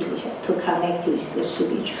responsibility to connect with the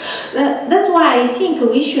spiritual. That's why I think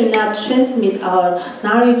we should not transmit our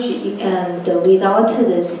knowledge and without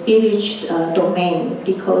the spiritual domain,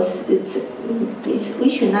 because we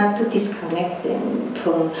should not disconnect them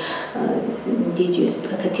from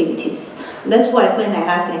indigenous activities. That's why when I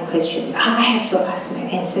ask them a question, I have to ask my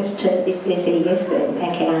ancestors. If they say yes, then I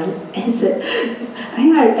can answer.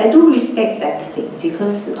 I do respect that thing,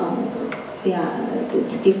 because yeah,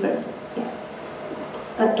 it's different.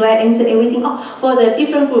 Yeah. Do I answer everything? Oh, for the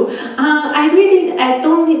different group, I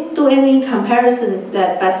don't do any comparison.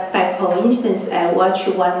 But by coincidence, I watch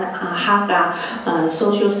one Haga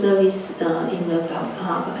social service in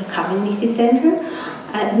the community center.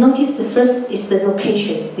 I noticed the first is the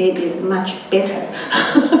location. They did much better.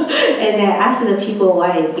 And I asked the people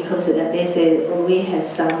why, because they said, oh, we have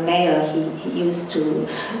some mayor, he used to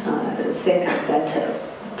set up that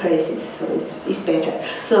places, so it's better.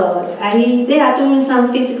 So they are doing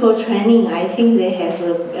some physical training. I think they have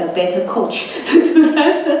a better coach to do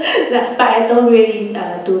that. But I don't really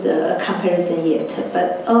do the comparison yet.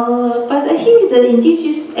 But I think the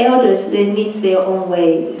indigenous elders, they need their own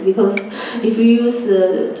way, because if you use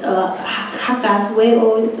Haga's way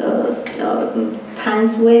or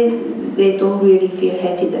Tan's way, they don't really feel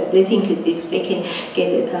happy. That they think if they can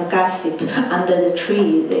get a gossip under the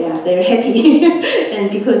tree, they are very happy.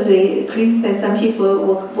 And because they criticize some people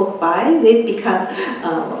walk by, they become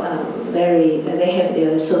they have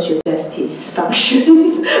their social justice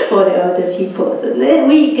functions for the other people. Then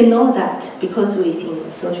we ignore that because we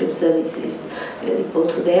think social services, they go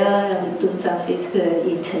to there and do some physical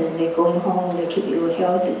eat, and they're going home, they keep you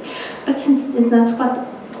healthy. But since it's not what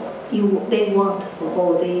they want for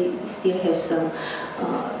all, they still have some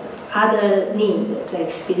other need, like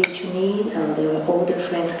spiritual need, the older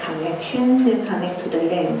friend connection, they connect to the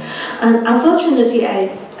land. And unfortunately,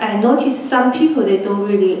 I noticed some people, they don't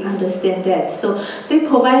really understand that. So they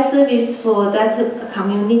provide service for that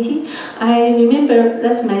community. I remember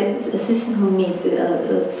that's my assistant who meet,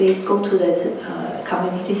 they go to that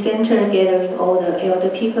community center, gathering all the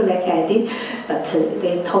elder people like I did, but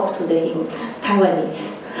they talk to them in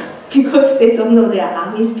Taiwanese. Because they don't know they are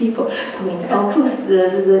Amis people. I mean, of course,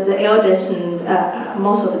 the elders,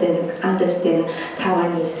 most of them understand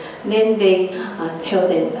Taiwanese. Then they tell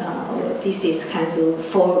them, this is kind of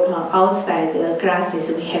for outside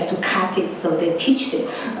grasses, we have to cut it. So they teach them,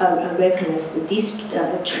 recognize that this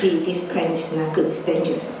tree, this plant is not good, it's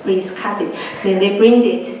dangerous. Please cut it. Then they bring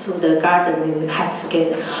it to the garden and cut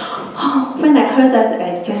together. Oh, when I heard that,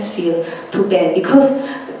 I just feel too bad, because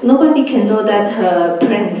nobody can know that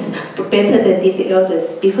plants better than these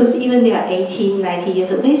elders, because even they are 18, 90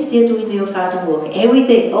 years old, they're still doing their garden work every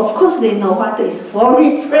day. Of course, they know what is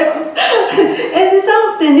foreign plants. And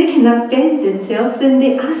some of them, they cannot bend themselves, then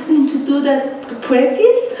they ask them to do that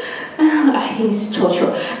practice. I think it's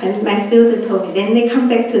torture. And my student told me, then they come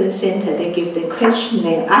back to the center, they give them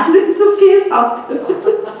questionnaire, ask them to fill out.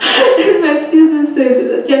 And my student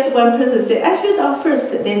said, just one person said, I filled out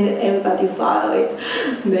first, then everybody follow it.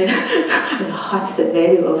 Then, what's the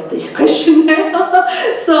value of this questionnaire?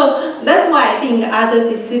 So that's why I think other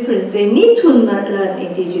disciplines, they need to learn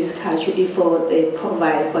indigenous culture before they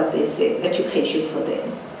provide what they say, education for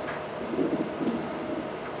them.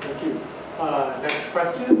 Thank you. Next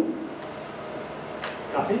question.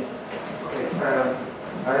 Coffee? Okay, I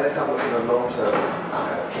had a couple of long-term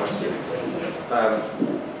questions.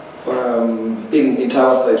 In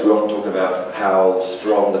Taiwan studies, we often talk about how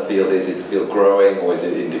strong the field is. Is the field growing or is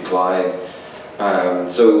it in decline?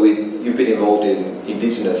 So you've been involved in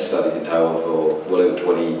Indigenous studies in Taiwan for well over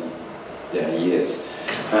 20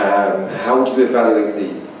 how do you evaluate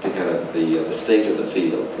the kind of the state of the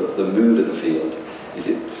field, the mood of the field? Is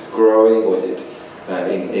it growing, or is it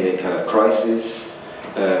in a kind of crisis?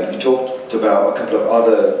 You talked about a couple of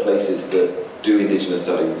other places that do Indigenous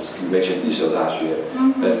studies. You mentioned Yishou Daxue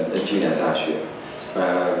and Jinan Daxue.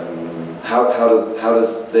 How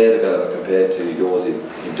does their development compare to yours in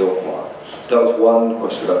Dorhua? So that was one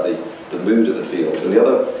question about the mood of the field. And the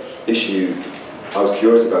other issue I was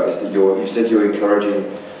curious about is that you said you're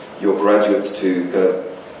encouraging your graduates to kind of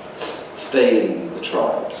stay in the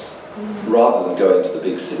tribes rather than go into the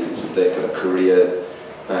big cities as their kind of career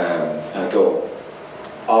goal.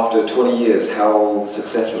 After 20 years, how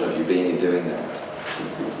successful have you been in doing that?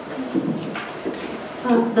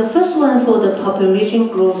 The first one for the population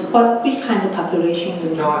growth, which kind of population you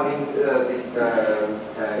mean? No, I mean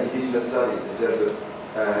the Indigenous studies in terms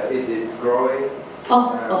of is it growing?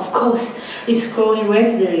 Oh, of course, it's growing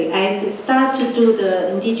rapidly. I started to do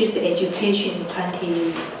the Indigenous Education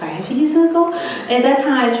 25 years ago. At that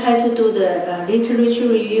time, I tried to do the literature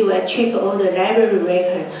review. I check all the library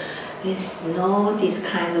record. There's no this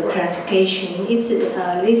kind of classification. It's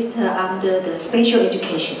listed under the special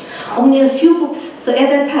education. Only a few books. So at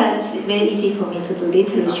that time, it's very easy for me to do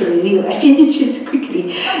literature review. I finish it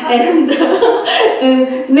quickly. And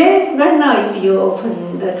then right now, if you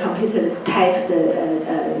open the computer, type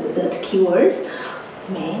the keywords,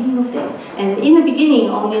 many of them. And in the beginning,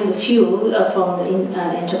 only a few from the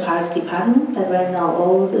enterprise department. But right now,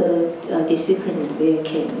 all the disciplines they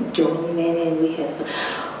can join in, and we have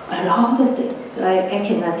a lot of them. I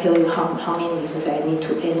cannot tell you how many because I need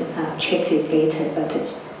to check it later, but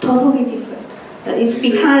it's totally different. It's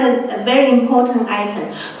become a very important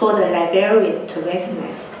item for the librarian to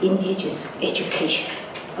recognize Indigenous education.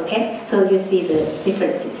 Okay? So you see the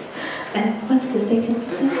differences. And what's the second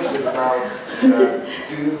question? The question about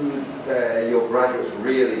do your graduates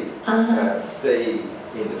really stay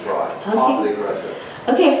in the tribe after they graduate?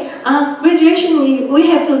 Okay, graduation, we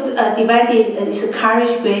have to divide it as a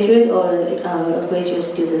college graduate or graduate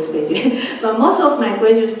students graduate. But most of my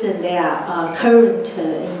graduate students, they are current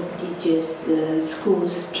Indigenous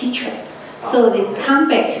schools teacher. So they come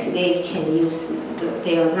back, they can use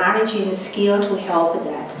their knowledge and skill to help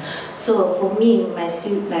that. So for me, my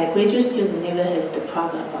graduate students never have the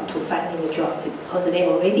problem about to finding a job because they're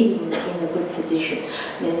already in a good position.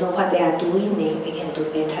 They know what they are doing, they can do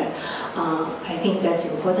better. I think that's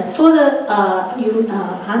important. For the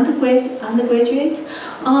undergraduate,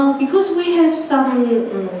 because we have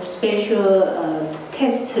some special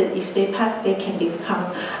tests, if they pass, they can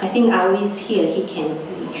become, I think Ari is here, he can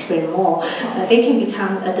explain more. They can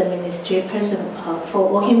become an administrative person for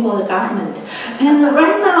working for the government. And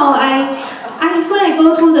right now, when I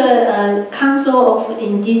go to the Council of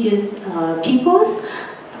Indigenous Peoples,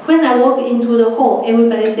 when I walk into the hall,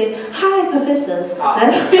 everybody say, "Hi, professors."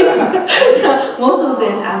 That means most of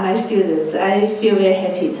them are my students. I feel very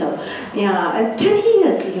happy. So, yeah, 20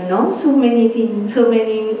 years, you know, so many things, so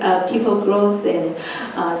many people growth and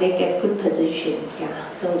they get good position. Yeah.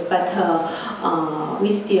 So, but we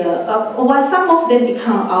still, while some of them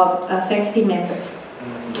become our faculty members.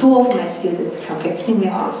 2 of my students become faculty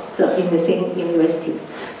members, so in the same university.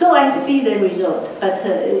 So I see the result, but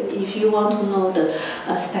if you want to know the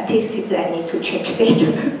statistics, I need to check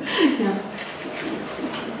later. Yeah.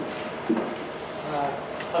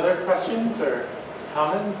 Other questions or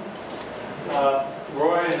comments?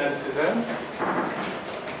 Roy and then Suzanne.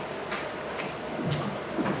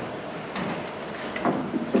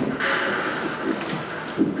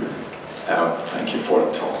 Thank you for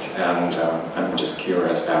the talk, and I'm just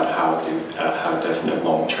curious about how does the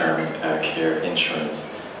long-term care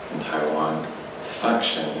insurance in Taiwan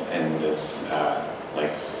function in this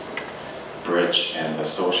like bridge and the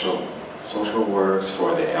social works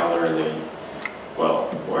for the elderly. Well,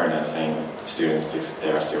 we're not saying students because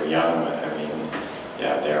they are still young, but I mean,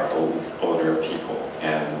 yeah, they are older people,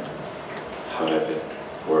 and how does it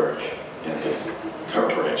work in this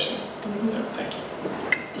corporation? So, thank you.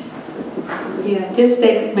 Yeah, just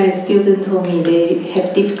like my student told me, they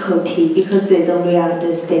have difficulty because they don't really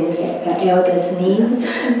understand the elders' needs,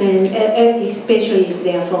 and especially if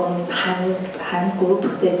they are from Han group,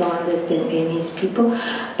 they don't understand Burmese people.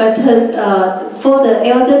 But for the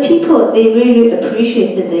elder people, they really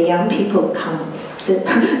appreciate that the young people come.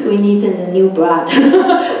 We need a new blood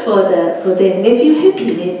for them. They feel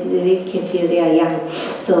happy. They can feel they are young,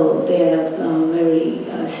 so they are very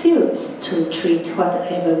serious to treat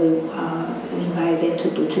whatever we invite them to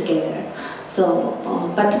do together. So,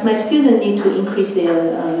 but my students need to increase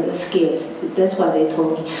their skills. That's what they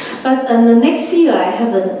told me. But the next year, I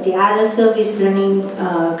have the other service learning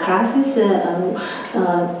classes.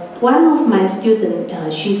 One of my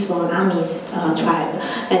students, she's from Amish tribe,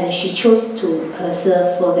 and she chose to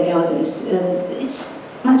serve for the elders. It's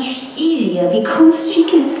much easier because she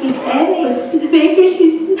can speak Amish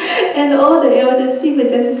languages, and all the elders people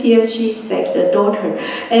just feel she's like the daughter,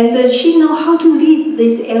 and she know how to lead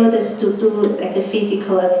these elders to do like the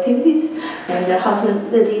physical activities, and how to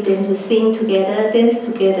lead them to sing together, dance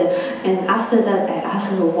together. And after that, I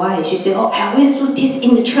asked her why. She said, "Oh, I always do this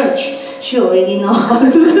in the church." She already know how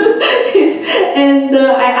to do this. And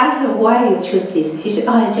I asked her why you choose this. She said,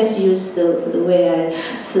 "Oh, I just use the way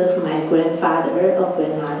I serve my grandfather or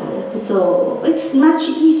grandmother." So it's much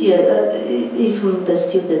easier if the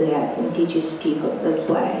students are indigenous people. That's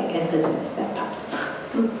why I emphasize that part.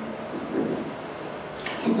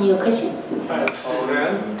 Answer your question?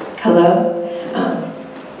 Hello.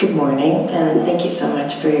 Good morning, and thank you so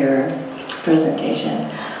much for your presentation.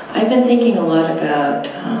 I've been thinking a lot about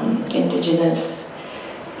indigenous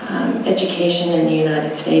education in the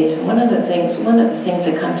United States, and one of the things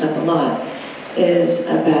that comes up a lot is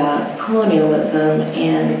about colonialism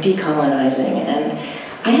and decolonizing. And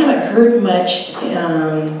I haven't heard much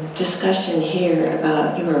discussion here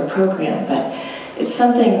about your program, but it's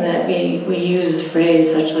something that we use as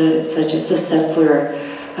phrase such as the settler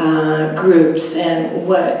groups and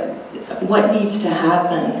what needs to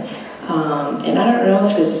happen. And I don't know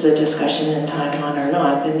if this is a discussion in Taiwan or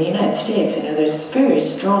not, but in the United States, there's very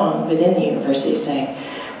strong within the university saying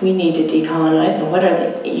we need to decolonize, and what are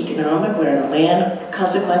the economic, what are the land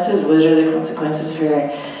consequences, what are the consequences for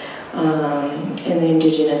in the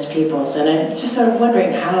indigenous peoples. And I'm just sort of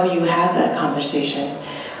wondering how you have that conversation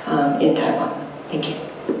in Taiwan. Thank you.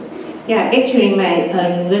 Yeah, actually my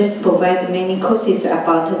university provides many courses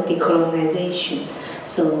about decolonization.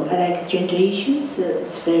 So I like gender issues.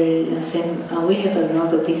 It's very we have a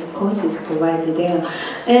lot of these courses provided there.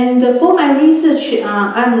 And for my research,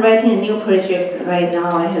 I'm writing a new project right now.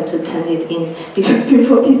 I have to turn it in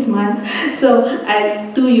before this month. So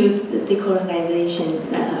I do use decolonization.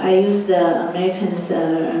 I use the Americans'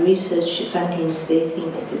 research fundings. They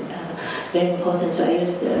think it's very important. So I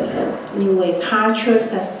use the new way culture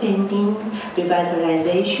sustaining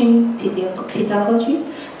revitalization pedagogy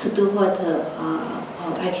to do what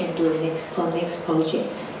I can do next project.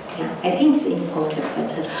 Yeah, I think it's important,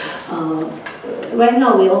 but right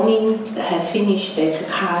now we only have finished that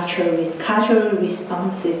cultural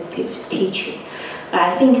responsive teaching. But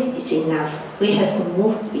I think it's enough. We have to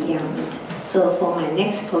move beyond it. So for my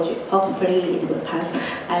next project, hopefully it will pass.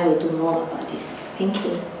 I will do more about this. Thank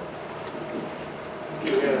you. We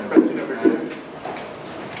have a question over here.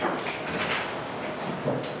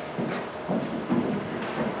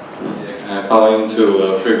 Following to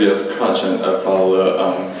the previous question about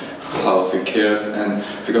house care, and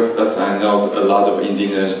because as I know, a lot of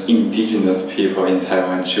indigenous people in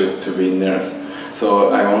Taiwan choose to be nurse. So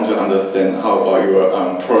I want to understand how about your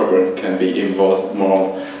program can be involved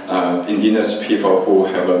more indigenous people who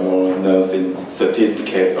have a more nursing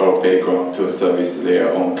certificate or background to service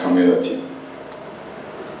their own community.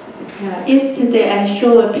 Yesterday I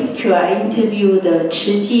showed a picture. I interviewed the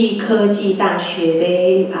慈济科技大学.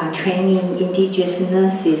 They are training indigenous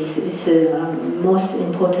nurses. It's most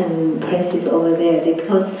important places over there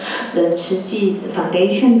because the 慈济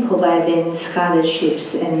Foundation provide them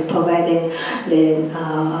scholarships and provide them the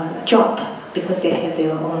job because they have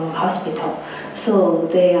their own hospital. So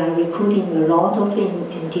they are recruiting a lot of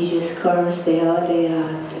indigenous girls there. They are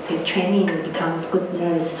training to become good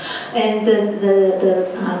nurse. And the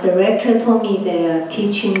director told me they are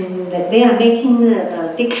teaching, that they are making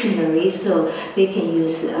a dictionary so they can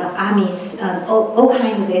use Amish, all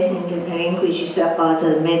kinds of ethnic languages about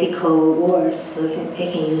medical words, so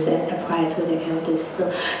they can use and apply to the elders.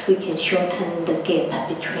 So we can shorten the gap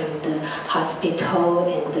between the hospital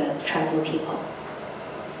and the tribal people.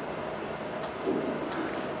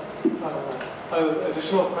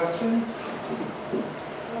 Additional questions?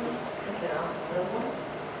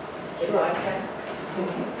 Sure, I can.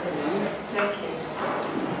 Thank you.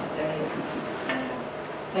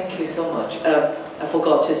 Thank you so much. I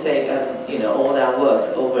forgot to say, all our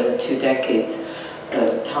work over the 2 decades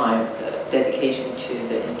of time, dedication to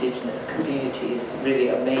the indigenous community is really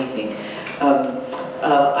amazing.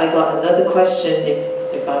 I got another question,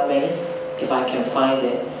 if I may, if I can find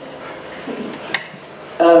it.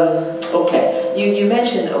 Okay, you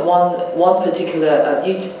mentioned one particular,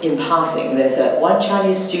 in passing, there's one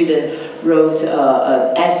Chinese student wrote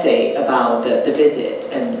an essay about the visit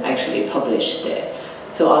and actually published it.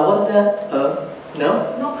 So I wonder,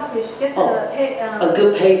 no? No published, just a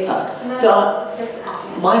good paper. No, So just,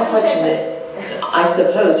 my question is, I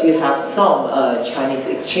suppose you have some Chinese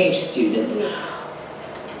exchange students. Yes.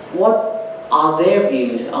 What are their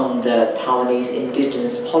views on the Taiwanese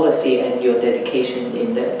indigenous policy and your dedication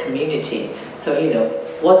in the community? So, you know,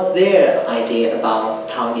 what's their idea about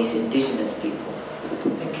Taiwanese indigenous people?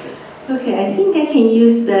 Thank you. Okay, I think I can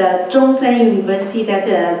use the Zhongshan University that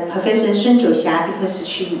Professor Shen Zhouxia, because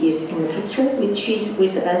she is in the picture, which she's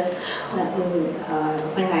with us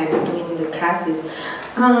when I'm doing the classes.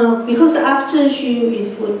 Because after she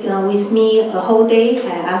is with me a whole day,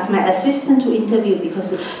 I asked my assistant to interview her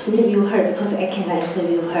because I cannot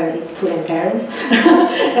interview her, it's too embarrassed.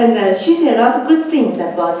 And she said a lot of good things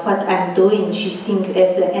about what I'm doing. She thinks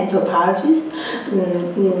as an anthropologist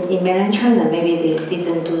in mainland China, maybe they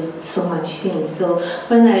didn't do so much things. So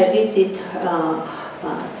when I visit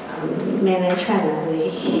mainland China,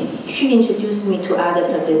 she introduced me to other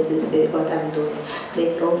professors, said what I'm doing.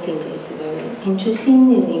 They all think it's very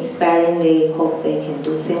interesting and inspiring. They hope they can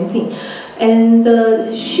do the same thing. And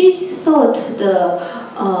she thought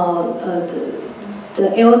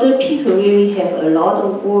the elder people really have a lot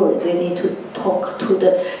of work. They need to talk to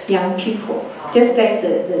the young people. Just like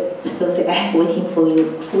the people say, I'm waiting for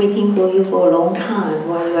you for a long time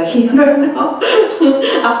while you are here now.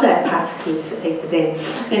 After I passed his exam.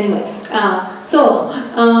 Anyway, I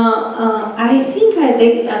think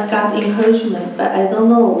they got encouragement, but I don't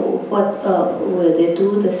know what will they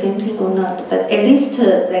do the same thing or not. But at least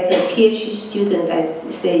like a PhD student I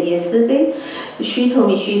said yesterday, she told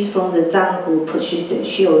me she's from the Zhang group. She said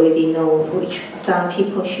she already knows which Zhang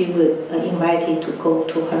people she would invite to go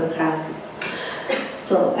to her classes.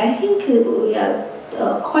 So I think we are,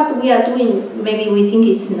 what we are doing, maybe we think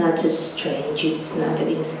it's not strange, it's not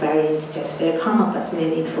inspiring, it's just very common, but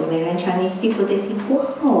maybe for mainland Chinese people, they think,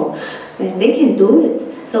 wow, they can do it.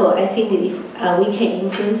 So I think if we can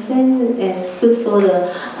influence them, and it's good for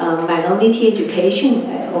the minority education,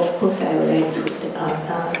 of course I would like to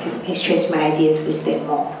exchange my ideas with them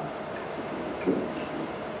more.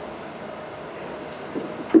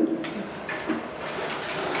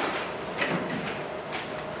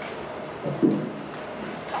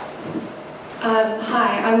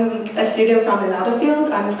 Hi, I'm a student from another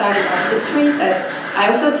field. I'm studying art history, but I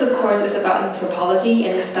also took courses about anthropology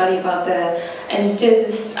and study about the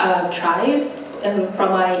indigenous tribes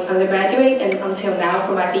from my undergraduate and until now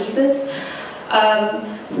for my thesis.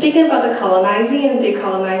 Speaking about the colonizing and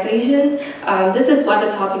decolonization, this is what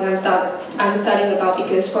the topic I'm studying about,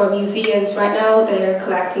 because for museums right now, they're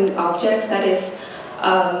collecting objects that is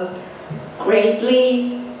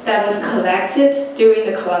that was collected during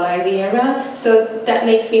the colonizing era. So that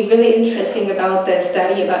makes me really interesting about the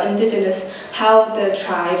study about indigenous, how the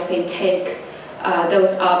tribes, they take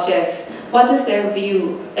those objects. What is their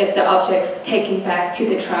view if the objects taken back to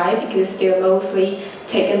the tribe, because they're mostly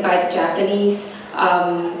taken by the Japanese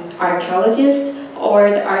archaeologists, or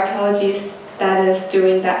the archaeologists that is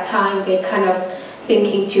during that time, they kind of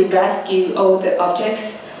thinking to rescue all the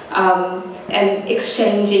objects and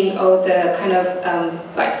exchanging all the kind of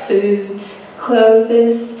like foods,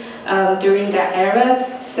 clothes during that era.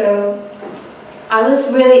 So I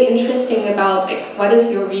was really interested about like, what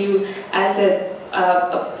is your view as a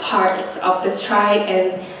part of this tribe,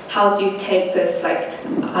 and how do you take this, like,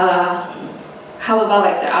 how about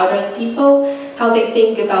like the other people, how they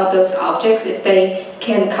think about those objects, if they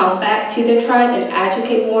can come back to their tribe and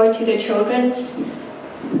educate more to their children?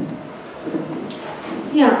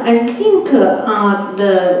 Yeah, I think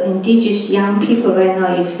the indigenous young people right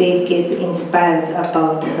now, if they get inspired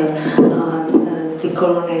about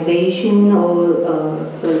decolonization or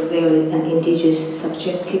their indigenous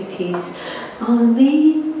subjectivities,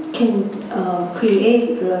 they can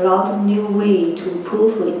create a lot of new way to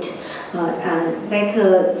prove it. Like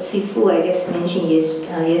Sifu I just mentioned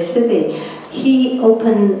yesterday, he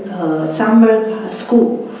opened summer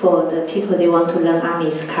school for the people they want to learn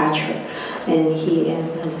Amis culture. And he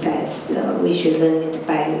emphasized we should learn it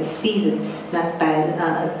by seasons, not by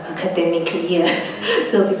academic years.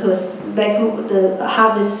 So because like the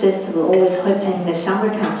Harvest Festival always happen in the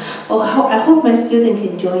summertime. I hope my student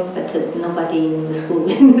can join, but nobody in the school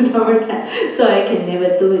in the summertime, so I can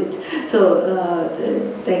never do it. So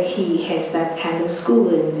like he has that kind of school,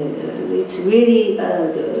 and it's really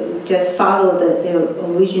just follow their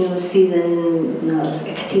original season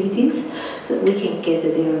activities, so we can get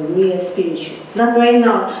their real spiritual. Not right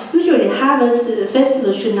now. Usually Harvest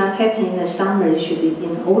Festival should not happen in the summer, it should be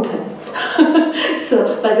in autumn.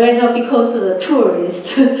 So, but right now because of the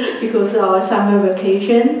tourists, because of our summer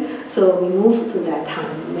vacation, so we moved to that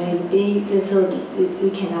town. Maybe so we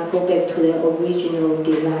cannot go back to the original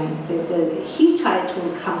design. He tried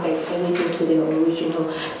to come back everything to the original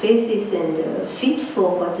thesis and fit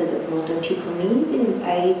for what the modern people need. And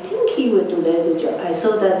I think he will do a very good job. I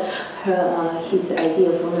saw that his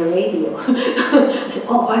idea from the radio. I said,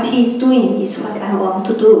 oh, what he's doing is what I want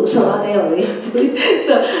to do. So they already do it.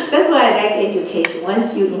 So that's why I like education.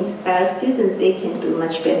 Once you inspire students, they can do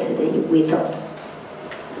much better than we thought.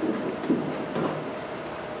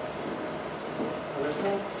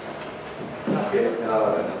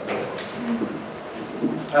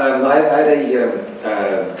 I had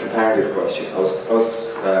a comparative question.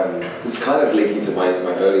 It's kind of linking to my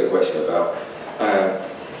earlier question about. I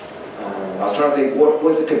was trying to think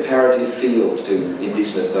what's the comparative field to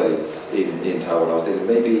Indigenous studies in Taiwan. I was thinking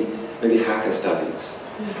maybe Hakka studies.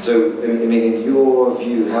 So I mean, in your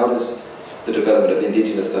view, how does the development of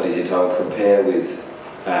Indigenous studies in Taiwan compare with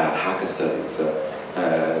Hakka studies?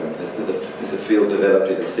 Has the field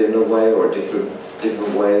developed in a similar way or a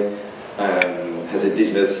different way? Has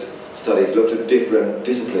Indigenous studies looked at different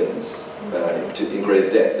disciplines in greater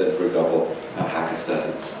depth than, for example, Hakka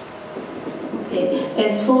studies? Okay.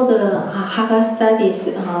 As for the Hakka studies,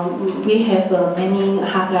 we have many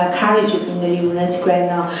Hakka colleges in the university right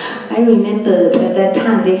now. I remember at that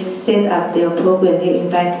time they set up their program, they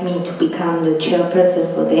invite me to become the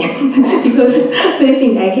chairperson for them because they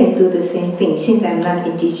think I can do the same thing. Since I'm not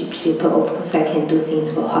indigenous people, of course I can do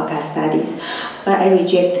things for Hakka studies. But I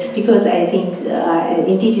reject because I think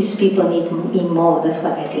indigenous people need me more. That's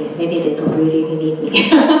what I think. Maybe they don't really need me.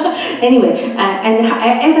 Anyway, and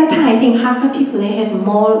at that time I think Hakka people, they have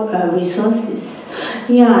more resources.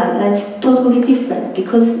 Yeah, that's totally different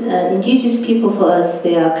because indigenous people for us,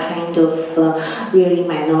 they are kind of really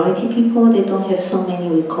minority people. They don't have so many,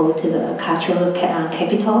 we call it cultural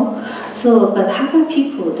capital. So, but Hakka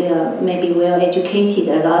people, they are maybe well educated.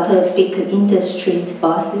 A lot of big industries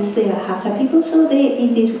bosses, they are Hakka people, so they're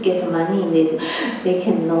easy to get money and they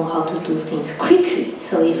can know how to do things quickly.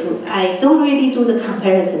 So if I don't really do the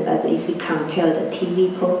comparison, but if we compare the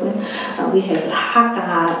TV program, we have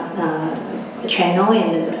Hakka channel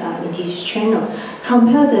and Indigenous channel.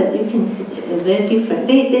 Compare that, you can see very different.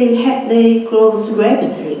 They grow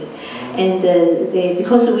rapidly, and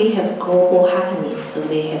because we have global Hakkanese, so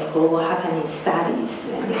they have global Hakkanese studies,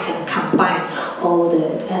 and they can combine all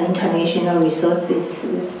the international resources.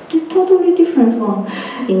 It's totally different from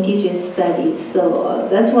Indigenous studies. So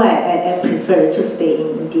that's why I prefer to stay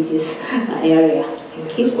in Indigenous area.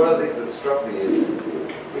 Thank you. One of the things that struck me is,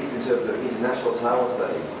 at least in terms of international Taiwan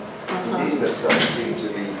studies, Indigenous studies seem to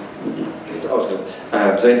be.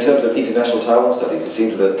 So in terms of international Taiwan studies, it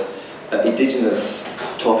seems that Indigenous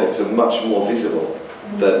topics are much more visible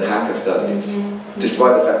than Hakka studies,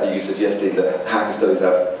 despite the fact that you suggested that Hakka studies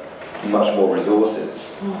have much more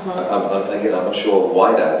resources. Again, I'm not sure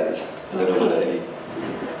why that is. I don't know whether any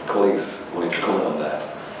colleagues wanted to comment on that.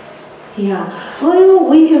 Yeah, well,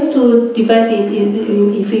 we have to divide it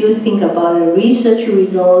if you think about the research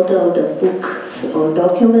result or the books or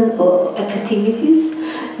document or activities.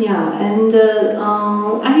 Yeah, and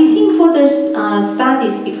I think for the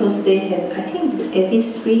studies, because they have, I think, at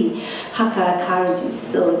least 3 Hakka colleges,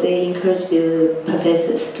 so they encourage the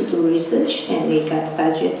professors to do research, and they got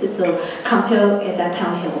budget. So compare at that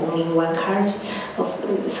time, we have only 1 college.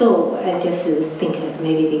 So I just think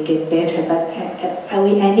maybe they get better, but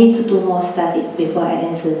I need to do more study before I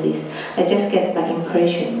answer this. I just get my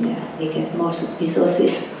impression that they get more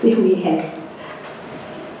resources than we have.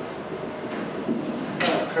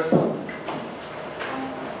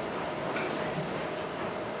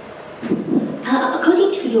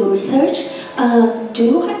 According to your research, do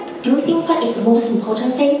you think what is the most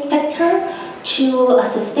important factor to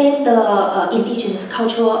sustain the indigenous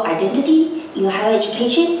cultural identity in higher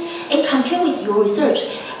education? And compare with your research,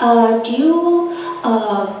 can you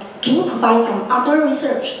provide some other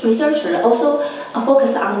researcher also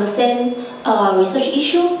focus on the same research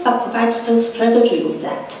issue but provide different strategy with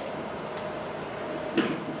that?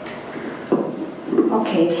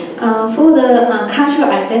 Okay, for the cultural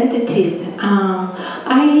identity,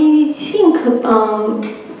 I think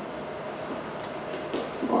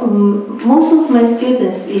most of my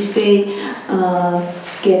students, if they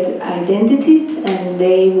get identity, and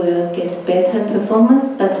they will get better performance.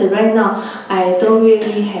 But right now, I don't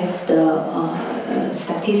really have the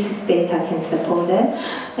statistic data can support that.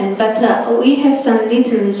 But we have some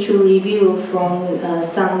literature review from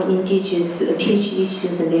some indigenous PhD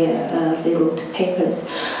students. They wrote papers.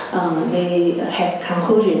 They have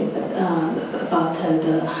conclusion about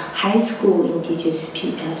the high school indigenous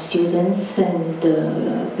students, and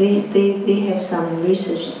they have some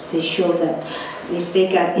research. They show that if they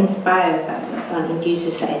got inspired by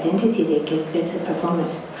indigenous identity, they get better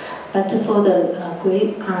performance. But for the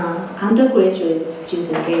undergraduate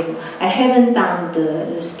student level, I haven't done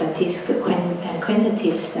the statistical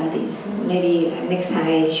quantitative studies. Maybe next time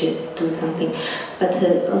I should do something. But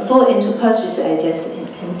for anthropologists, I just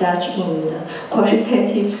indulge in the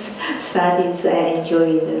qualitative studies. I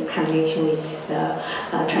enjoy the connection with the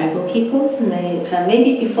tribal peoples.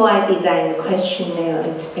 Maybe before I design the questionnaire,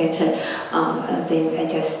 it's better. Then I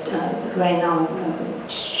just right now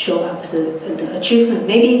show up the achievement.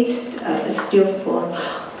 Maybe it's still for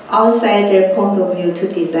outsider point of view to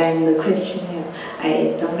design the questionnaire.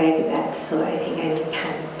 I don't like that, so I think I need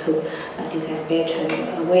time to design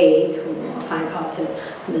better way to find out the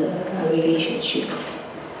relationships.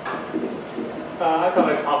 I thought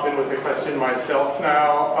I'd hop in with a question myself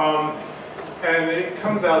now, and it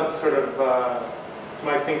comes out sort of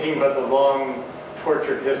my thinking about the long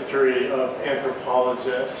tortured history of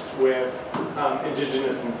anthropologists with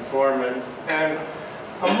indigenous informants. And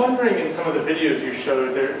I'm wondering, in some of the videos you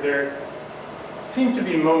showed, there seem to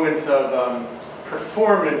be moments of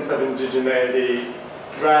performance of indigeneity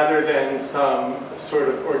rather than some sort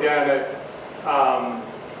of organic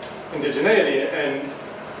indigeneity. And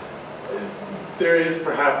there is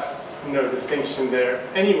perhaps no distinction there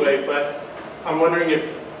anyway, but I'm wondering if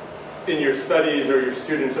in your studies or your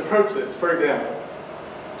students approach this. For example,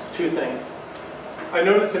 two things. I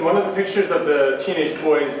noticed in one of the pictures of the teenage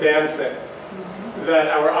boys dancing that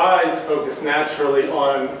our eyes focus naturally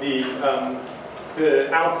on the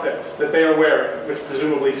outfits that they are wearing, which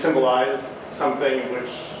presumably symbolize something which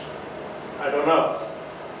I don't know.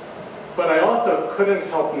 But I also couldn't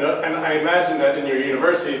help note, and I imagine that in your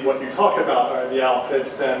university what you talk about are the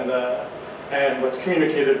outfits and what's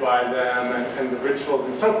communicated by them and the rituals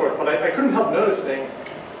and so forth. But I couldn't help noticing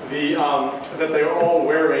that they were all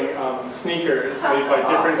wearing sneakers made by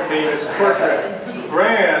different famous corporate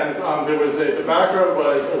brands. The back row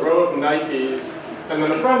was a row of Nikes, and then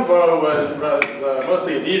the front row was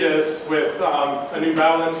mostly Adidas with a New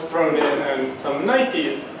Balance thrown in and some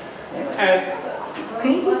Nikes. And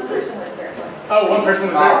one person was barefoot. Oh, one person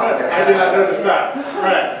was barefoot? I did not notice that.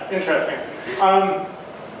 Right, interesting.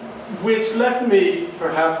 Which left me,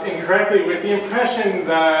 perhaps incorrectly, with the impression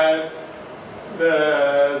that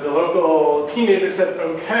the local teenager said,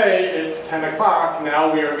 okay, it's 10 o'clock,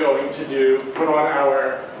 now we are going to put on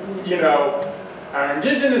our, our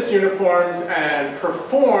indigenous uniforms and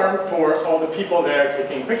perform for all the people there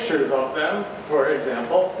taking pictures of them, for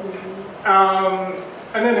example.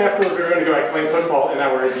 And then afterwards we were going to go out playing football in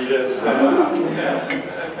our Adidas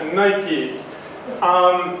and Nikes.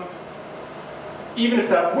 Even if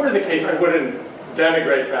that were the case, I wouldn't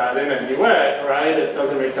denigrate that in any way, right? It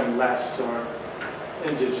doesn't make them less or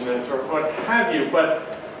indigenous or what have you.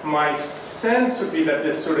 But my sense would be that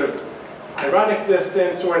this sort of ironic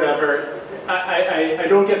distance or whatever, I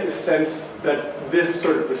don't get the sense that this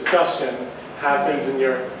sort of discussion happens in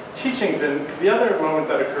your teachings. And the other moment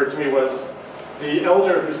that occurred to me was the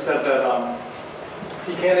elder who said that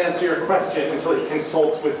he can't answer your question until he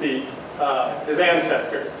consults with his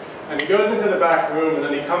ancestors. And he goes into the back room and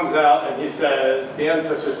then he comes out and he says, the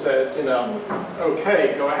ancestor said,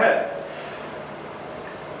 okay, go ahead.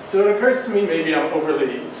 So it occurs to me, maybe I'm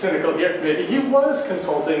overly cynical here, maybe he was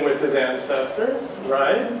consulting with his ancestors,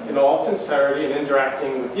 right? In all sincerity and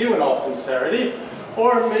interacting with you in all sincerity.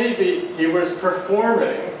 Or maybe he was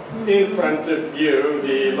performing in front of you,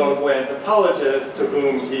 the local anthropologist to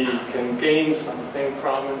whom he can gain something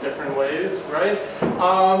from in different ways, right?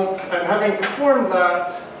 And having performed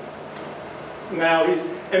that, now he's,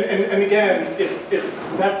 and again, if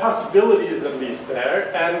that possibility is at least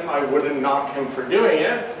there, and I wouldn't knock him for doing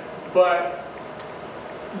it, but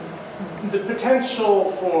the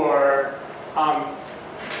potential for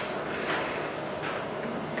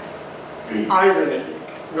irony,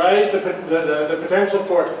 right? The potential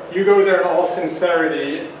for you go there in all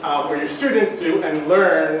sincerity, or your students do, and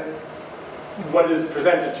learn what is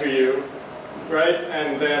presented to you, right?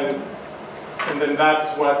 And then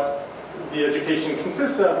that's what the education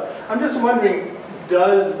consists of. I'm just wondering,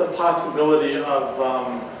 does the possibility of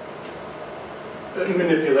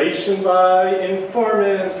manipulation by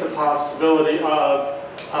informants, the possibility of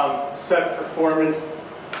set performance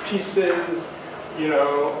pieces, in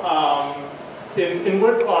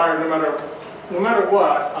what are, no matter no matter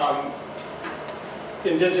what,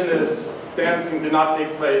 indigenous dancing did not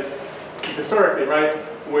take place historically, right,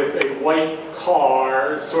 with a white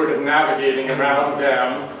car sort of navigating around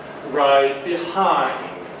them right behind.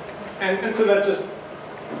 And so that just,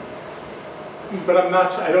 but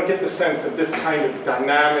I don't get the sense that this kind of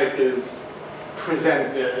dynamic is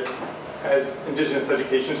presented as indigenous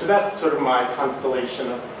education. So that's sort of my constellation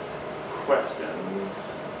of questions.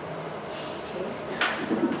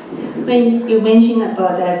 When you mentioned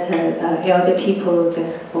about that elder people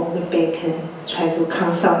just go back and try to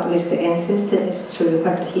consult with the ancestors to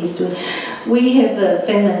what he's doing. We have a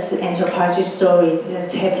famous anthropology story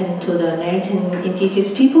that's happened to the American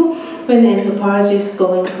indigenous people. When the anthropologists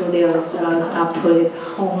go into their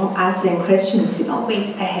home, ask them questions, they say, oh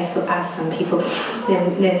wait, I have to ask some people.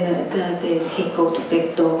 Then he go to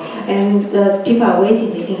back door. And people are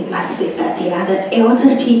waiting, they think it must be the other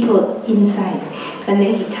elder people inside. And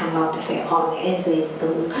then he come out and say, oh, the answer is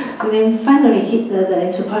no. And then finally the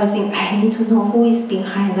anthropologist thinks, I need to know who is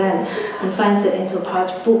behind that, and finds the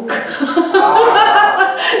anthropology book.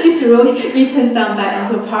 It's written down by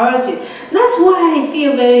anthropology. That's why I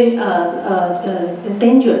feel very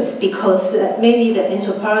dangerous, because maybe the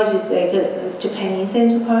anthropologists, like Japanese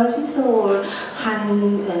anthropologists or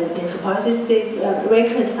Han anthropologists, they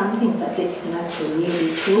record something, but it's not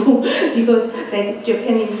really true. Because like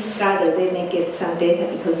Japanese scholars, they may get some data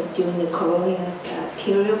because during the colonial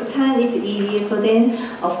period of time, it's easier for them.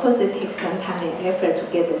 Of course, they take some time and effort to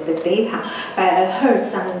get the data. But I heard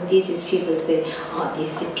some indigenous people say, oh,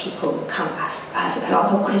 these people come ask a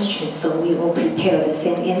lot of questions, so we all prepare the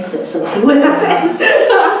same answer, so they will not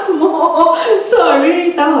ask more. So I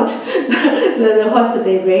really doubt what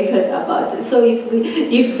they record about it. So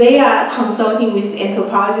if they are consulting with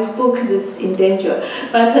anthropologist book, this is in danger.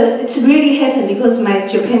 But it's really happened because my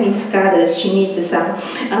Japanese scholar, she needs some,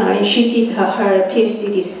 she did her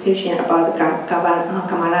PhD dissertation about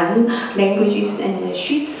Gamaran languages, and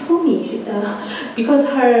she told me, because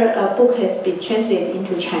her book has been translated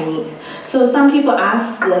into Chinese. So some people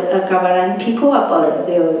ask the Gamaran people about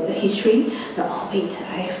their history. Oh wait,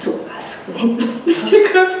 I have to ask them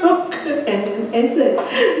and answer.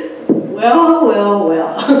 Well.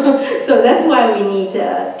 So that's why we need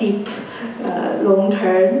deep,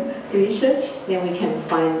 long-term research. Then we can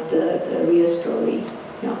find the real story.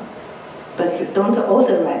 No. But don't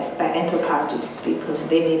authorize by anthropologists, because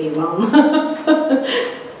they may be wrong.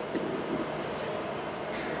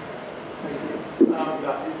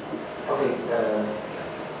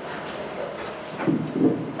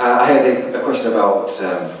 I had a question about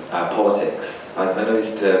politics. I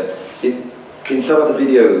noticed in some of the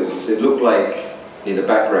videos, it looked like in the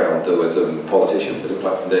background there were some politicians. It looked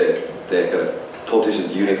like from their kind of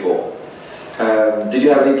politicians' uniform. Did you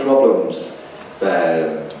have any problems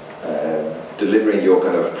delivering your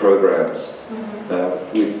kind of programs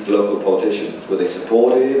with local politicians? Were they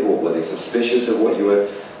supportive, or were they suspicious of what you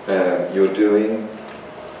were doing?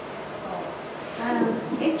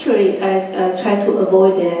 Actually, I try to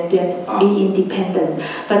avoid and just be independent.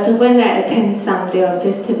 But when I attend some their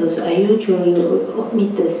festivals, I usually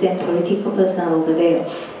meet the same political person over there,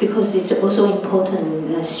 because it's also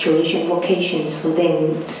important situation, occasions for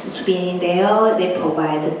them to be in there. They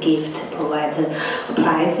provide the gift, provide the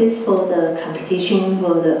prizes for the competition,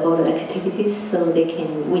 for all the activities, so they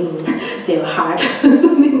can win their heart,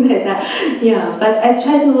 something like that. Yeah, but I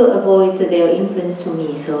try to avoid their influence to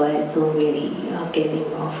me, so I don't really get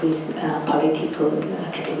involved with political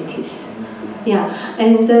activities. Yeah,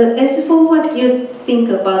 and as for what you think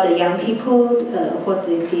about the young people, what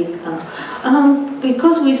they did,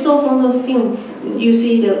 because we saw from the film, you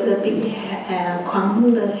see the big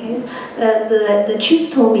crown, the head, the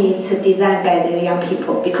chief told me it's designed by the young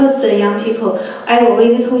people, because the young people, I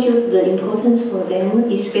already told you the importance for them,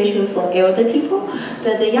 especially for elder people,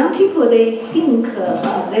 that the young people, they think,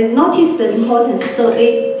 they notice the importance, so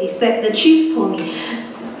they decide, the chief told me,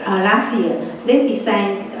 last year, they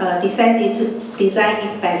decided to design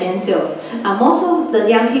it by themselves. Most of the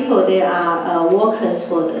young people, they are workers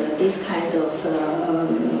for this kind of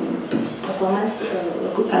performance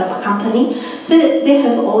company. So they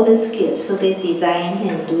have all the skills, so they design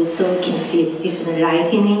and do it, so we can see different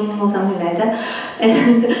lighting or something like that.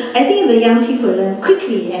 And I think the young people learn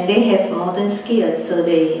quickly, and they have modern skills, so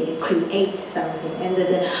they create something. And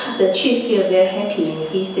the chief feel very happy, and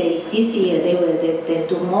he said this year they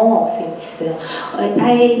do more things.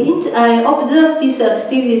 I observed these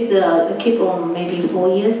activities keep on maybe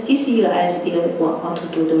 4 years. This year I still want to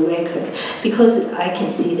do the record because I can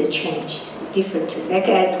see the changes differently. Like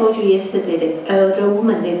I told you yesterday, the elder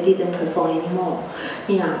women, they didn't perform anymore.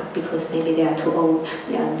 Yeah, because maybe they are too old.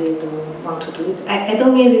 Yeah, they don't want to do it. I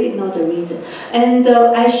don't really know the reason. And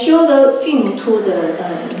I show the film to the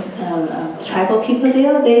tribal people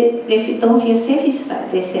there. They don't feel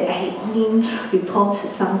satisfied. They say, I only report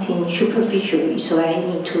something superficially, so I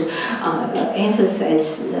need to emphasize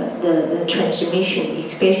the transmission,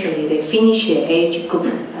 especially they finish their age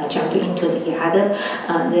group, jump into the other,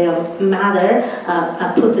 their mother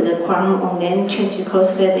put the crown on them, change the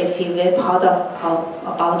clothes, where they feel very proud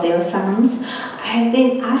about their sons. And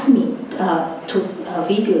they asked me to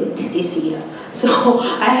video it this year. So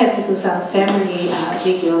I have to do some family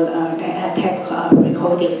video tape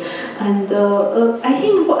recording. And I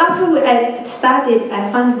think after I started, I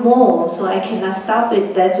found more, so I cannot stop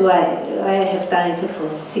it. That's why I have done it for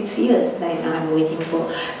 6 years. And now I'm waiting for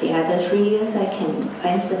the other 3 years. I can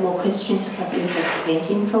answer more questions what you have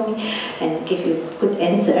mentioned for me and give you a good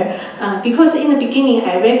answer. Because in the beginning,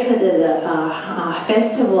 I recorded a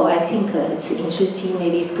festival. I think it's interesting.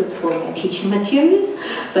 Maybe it's good for my teaching materials.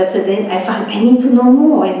 But then I found I need to know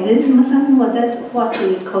more, and then that's what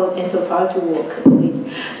we call anthropology work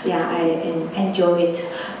with. Yeah, I enjoy it,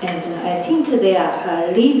 and I think they are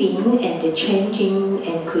living and changing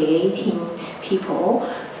and creating people.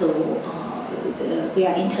 So we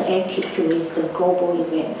are interactive with the global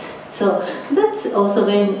events. So that's also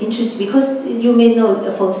very interesting because you may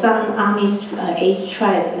know for some Amish age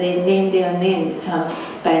tribe, they name their name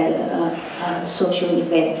by the social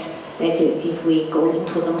events. Like if we go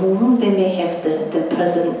into the moon, they may have the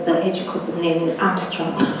person, the age group named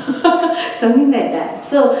Armstrong, something like that.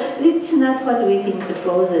 So it's not what we think is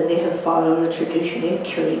frozen. They have followed the tradition.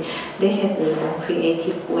 Actually, they have their own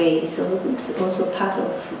creative way. So it's also part of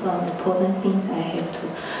important things I have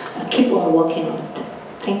to keep on working on.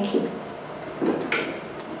 Thank you.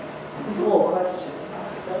 More questions?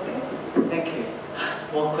 Thank you.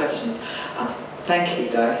 More questions. Thank you,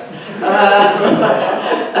 guys.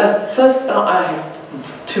 First, I have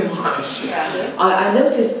 2 more questions. I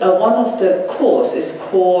noticed one of the course is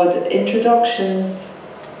called Introductions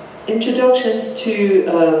to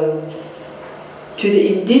the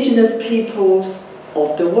Indigenous Peoples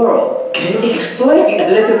of the World. Can you explain a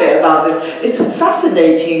little bit about it? It's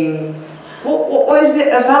fascinating. What is it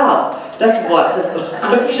about? That's what the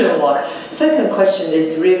question was. Second question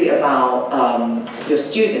is really about your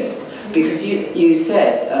students. Because you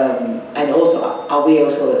said, and also we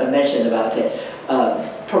also mentioned about it,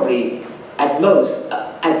 probably at most,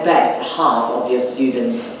 at best, half of your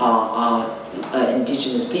students are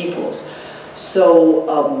indigenous peoples. So,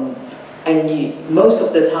 and most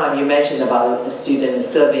of the time you mentioned about a student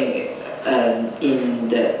serving in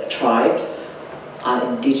the tribes are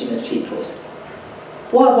indigenous peoples.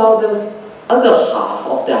 What about those other half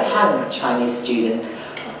of the Han Chinese students?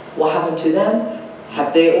 What happened to them?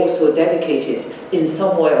 Have they also dedicated in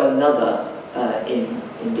some way or another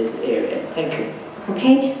in this area? Thank you.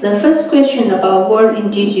 Okay, the first question about world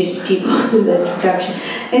indigenous people in the introduction.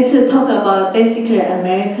 It's a talk about basically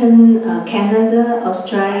American, Canada,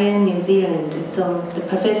 Australia, New Zealand. So the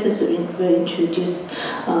professors will introduce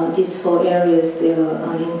these 4 areas, they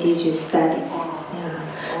are indigenous studies.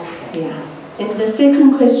 Yeah. And the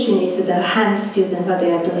second question is the Han student, what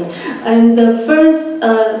they are doing. And the first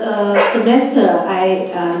semester, I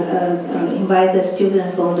invite the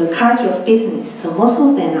students from the College of Business. So most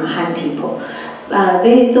of them are Han people.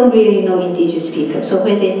 They don't really know indigenous people. So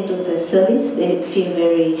when they do the service, they feel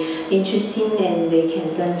very interesting and they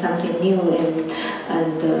can learn something new.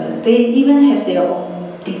 And they even have their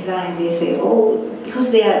own design. They say, oh,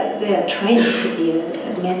 because they are trained to be a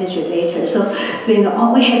manager later. So they know,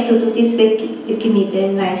 oh, we have to do this. They give me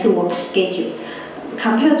very nice work schedule.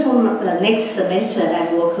 Compared to the next semester,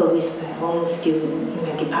 I work with my own student in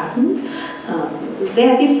my department. They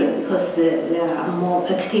are different because there are more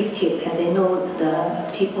activity and they know the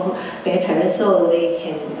people better, so they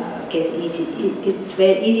can get easy. It's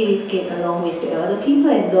very easy to get along with the other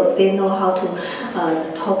people, and they know how to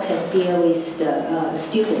talk and deal with the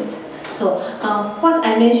students. So what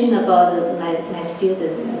I mentioned about my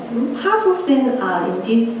students, half of them are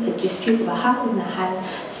indeed district, but half of them are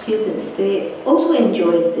students. They also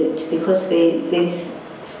enjoyed it because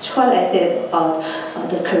what I said about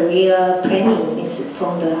the career planning is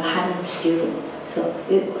from the Han student. So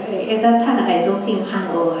at that time, I don't think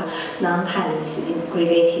Han or non-Han is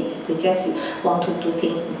related. They just want to do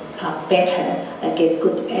things better and get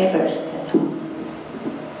good effort. That's all.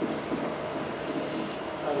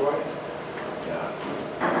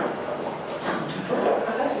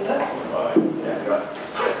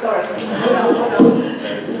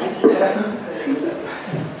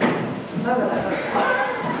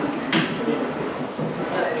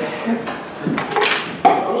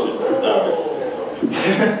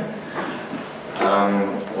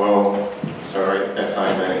 Well, sorry if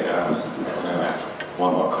I may want to ask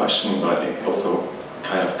one more question, but it also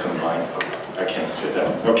kind of combines. I can't sit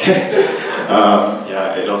down. Okay.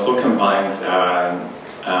 Yeah, it also combines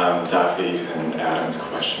David's and Adam's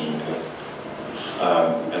question. Is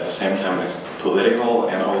at the same time it's political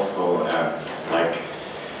and also like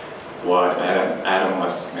what Adam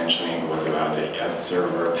was mentioning was about the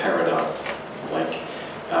observer paradox. Like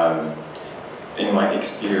in my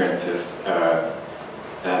experiences,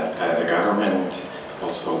 that the government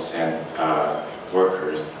also sent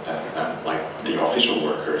workers, like the official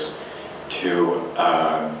workers, to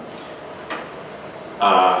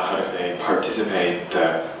how to say, participate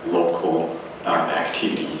the local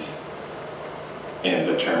activities in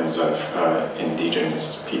the terms of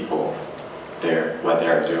indigenous people, what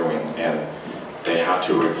they're doing, and they have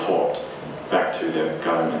to report back to the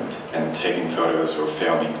government and taking photos or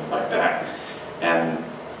filming like that. And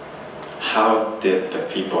how did the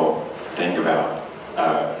people think about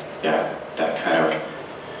that kind of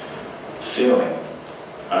feeling?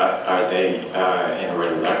 Are they in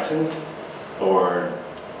reluctant, or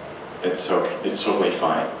it's totally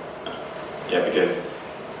fine? Yeah, because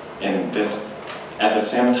in this, at the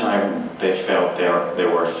same time, they felt they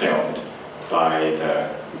were filmed by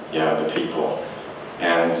the people,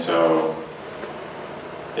 and so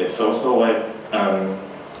it's also like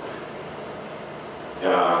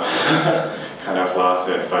kind of lost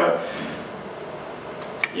it, but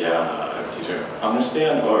yeah, did you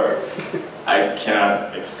understand, or I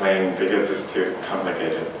cannot explain because it's too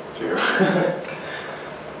complicated to.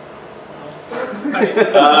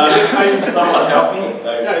 Someone help me?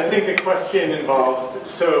 I think the question involves,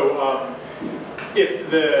 so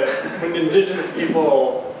when indigenous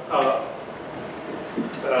people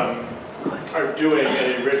are doing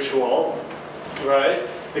a ritual, right?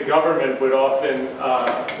 The government would often,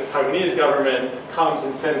 the Taiwanese government comes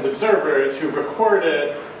and sends observers who record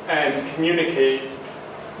it and communicate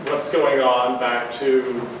what's going on back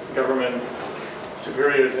to government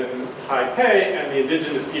superiors in Taipei, and the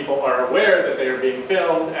indigenous people are aware that they are being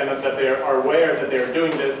filmed and that they are aware that they are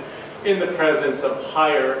doing this in the presence of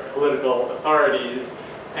higher political authorities,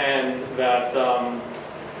 and that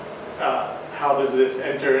how does this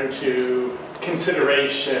enter into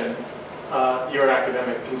consideration, your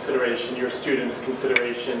academic consideration, your students'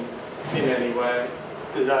 consideration in any way?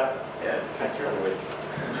 Is that? Yes, accurate?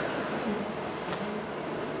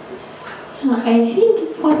 I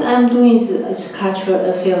think what I'm doing is cultural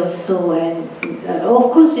affairs, so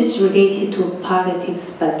of course it's related to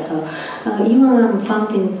politics, but even I'm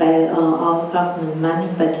funded by our government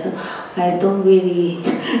money, but I don't really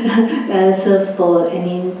serve for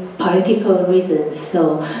any political reasons.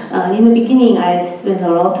 So in the beginning I spent a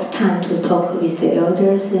lot of time to talk with the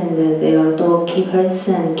elders and their doorkeepers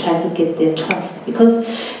and try to get their trust, because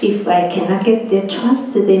if I cannot get their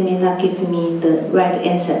trust, they may not give me the right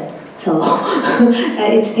answer. So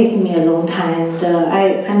it's taken me a long time.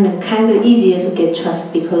 I'm kind of easier to get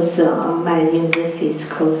trust because my university is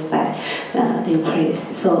close by their place.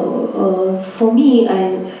 So for me,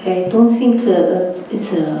 I don't think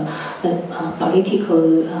it's a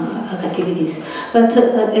political activities. But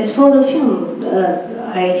as for the film,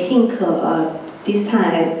 I think this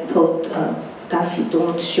time I thought Duffy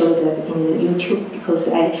don't show that in the YouTube because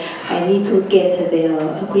I need to get their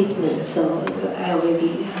agreement. So I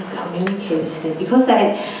already communicate with them because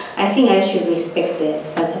I think I should respect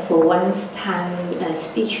that. But for one's time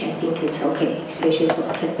speech, I think it's okay, especially for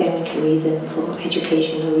academic reason, for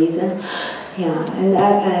educational reason. Yeah, and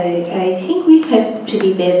I think we have to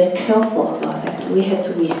be very careful about that. We have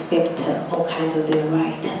to respect all kinds of their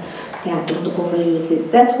rights. Yeah, don't overuse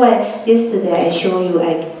it. That's why yesterday I show you,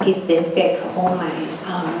 I give them back all my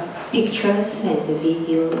pictures and the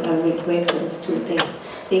video records to them.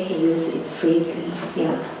 They can use it freely.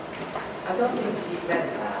 Yeah. I don't think he meant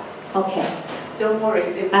that. Okay. Don't worry,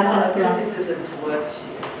 it's not a criticism towards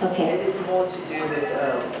you. Okay. It is more to do with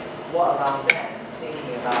what about them,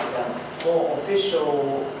 thinking about the more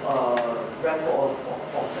official record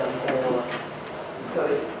of them, or so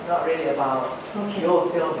it's not really about your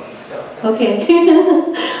filming. So. Okay.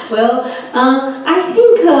 Well, I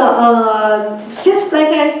think just like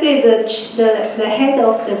I said, the head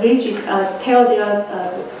of the region tell their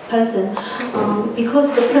person, because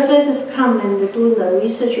the professors come and do the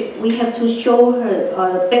research, we have to show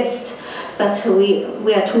her best. But we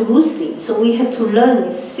are too loosely, so we have to learn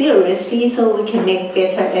it seriously so we can make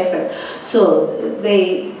better effort. So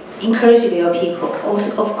they encourage their people.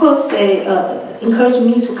 Also, of course, they encourage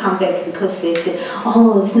me to come back because they say,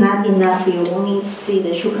 oh, it's not enough, you only see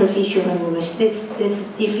the superficial mistakes.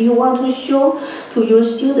 If you want to show to your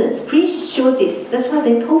students, please show this. That's what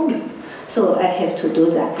they told me. So I have to do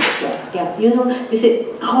that. Yeah. You know, you say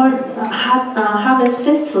our Harvest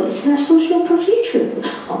Festival is not social procedure.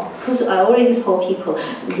 Because I always told people,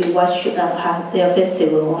 you watch their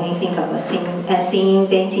festival, only think about singing,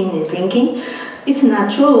 dancing, and drinking. It's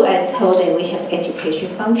not true. I told them we have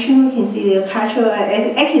education function, we can see their culture.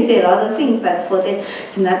 I can say a lot of things, but for them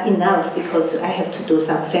it's not enough because I have to do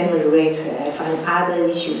some family work. I find other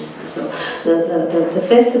issues. So the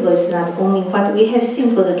festival is not only what we have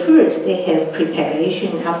seen for the tourists. They have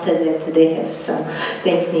preparation. After that, they have some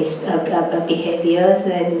Japanese behaviors,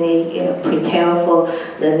 and they prepare for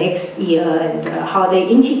the next year and how they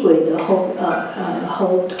integrate the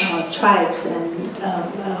whole tribes and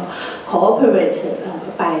cooperate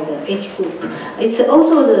by the age group. It's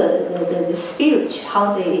also the spirit,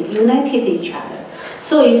 how they united each other.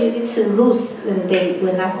 So if it's loose, then they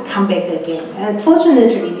will not come back again. And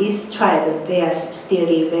fortunately, this tribe, they are still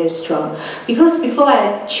very strong. Because before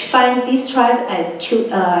I find this tribe, I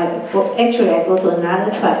go to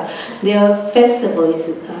another tribe. Their festival is,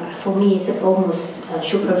 for me, is almost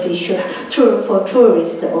superficial for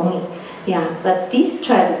tourists only. Yeah, but this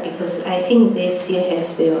tribe, because I think they still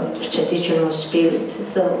have their traditional spirit,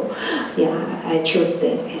 so yeah, I chose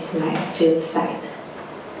them as my field site.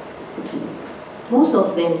 Most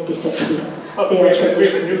of them disappear. Oh, we have a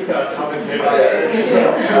new commentator.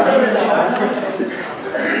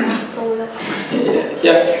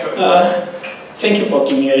 Thank you for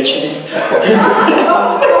giving me a chance.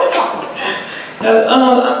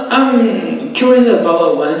 I'm curious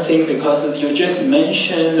about one thing because you just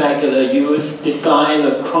mentioned like the youth design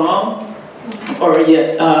the crown, or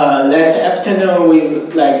last afternoon we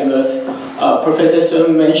like the Professor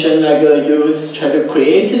Sun mentioned like the youth try to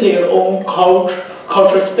create their own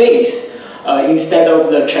culture space instead of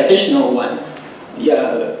the traditional one,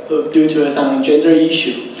 due to some gender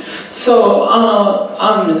issue. So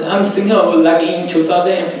I'm thinking of like in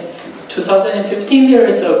 2015, there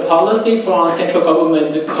is a policy from central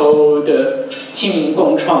government called 青民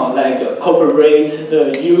共创, like cooperate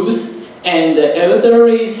the youth and the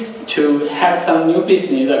elderly to have some new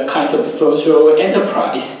business, kinds of social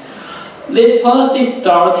enterprise. This policy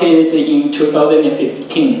started in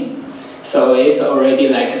 2015, so it's already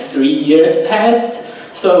like 3 years past.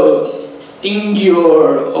 So in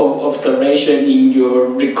your observation, in your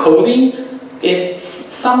recording, is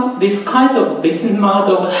this kind of business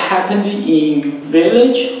model happened in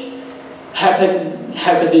village,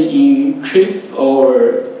 happened in trip,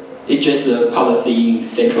 or it's just a policy in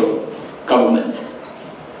central government?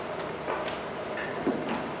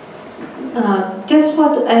 Just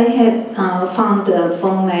what I have found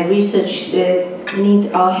from my research that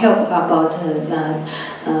need our help about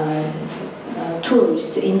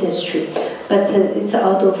tourist industry. But it's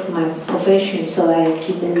out of my profession, so I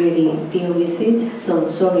didn't really deal with it. So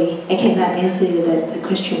sorry, I cannot answer you that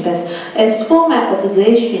question. But as for my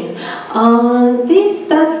observation, they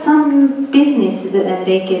start some business and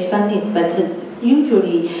they get funded. But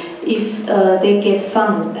usually, if they get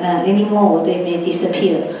fund anymore, they may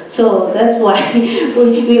disappear. So that's why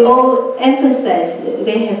we all emphasize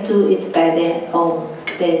they have to do it by their own.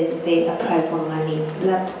 Then they apply for money.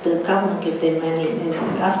 Let the government give them money, and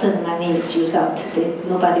after the money is used out,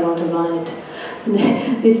 nobody want to run it.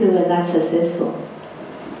 This is not successful.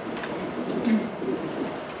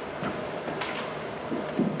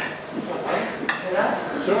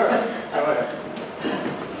 Sure. Go ahead.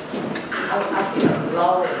 I'll ask you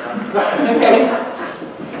louder. Okay.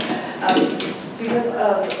 Because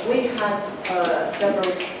we had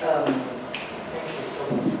several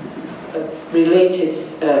related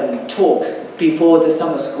talks before the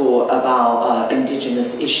summer school about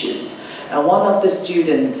indigenous issues. And one of the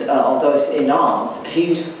students, although it's in art,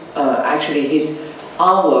 he's actually his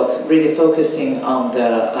artworks really focusing on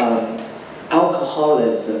the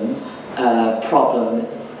alcoholism problem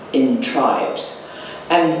in tribes.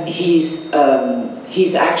 And he's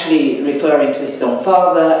actually referring to his own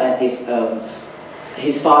father and his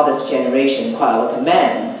father's generation. Quite a lot of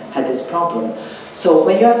men had this problem. So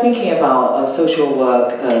when you're thinking about social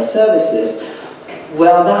work services,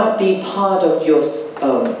 will that be part of your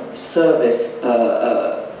service,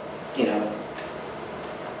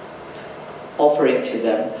 offering to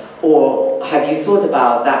them? Or have you thought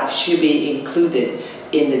about that should be included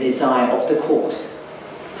in the design of the course?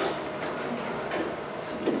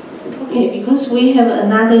 Okay, because we have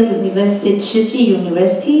another university, Chiji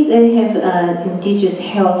University, they have an indigenous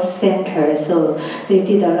health center, so they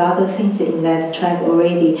did a lot of things in that tribe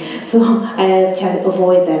already. So I try to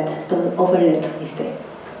avoid that, don't overlap with them.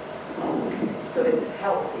 So it's a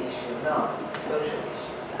health issue, not social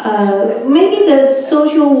issue? Maybe the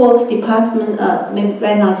social work department, maybe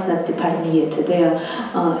right now it's not department yet,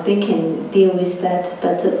 they can deal with that,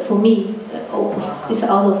 but for me, it's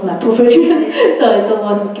out of my profession, so I don't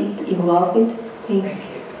want to get involved with. Thanks.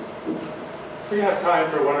 We have time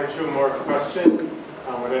for one or two more questions.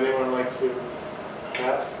 Would anyone like to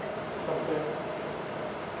ask something?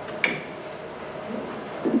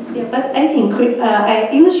 Yeah, but I think I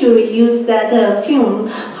usually use that film,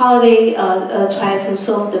 how they try to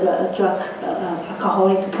solve the drug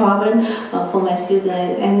alcoholic problem for my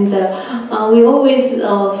students, and we always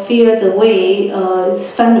feel the way it's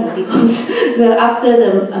funny because after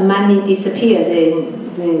the money disappeared,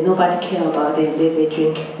 nobody care about it, they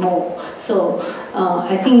drink more. So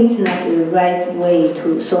I think it's not the right way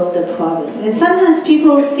to solve the problem. And sometimes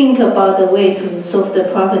people think about the way to solve the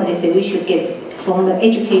problem, they say we should get from the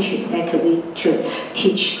education, like we should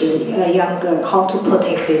teach the young girl how to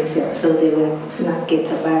protect themselves so they will not get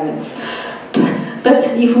violence. But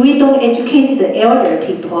if we don't educate the elder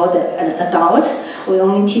people, the adult, we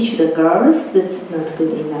only teach the girls, that's not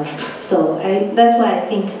good enough. So that's why I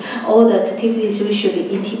think all the activities we should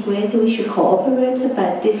integrate, we should cooperate,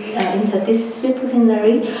 but this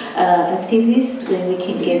interdisciplinary activities, then we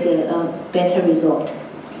can get a better result.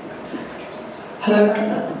 Hello,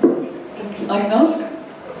 I can ask?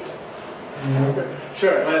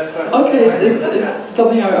 Sure, last question. Okay, it's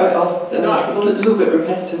something I asked, it's a little bit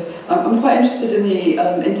repetitive. I'm quite interested in the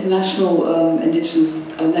international Indigenous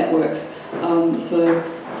networks. So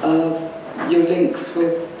your links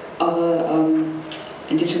with other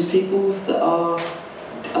Indigenous peoples that are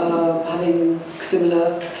having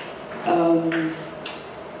similar,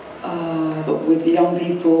 but with the young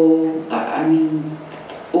people, I mean,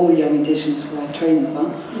 all the young Indigenous who I train as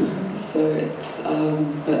well. So it's,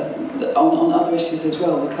 but on other issues as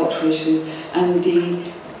well, the cultural issues, and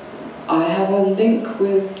I have a link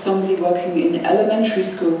with somebody working in elementary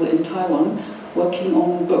school in Taiwan, working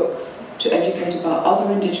on books to educate about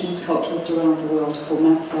other Indigenous cultures around the world, for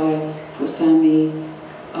Maasai, for Sami.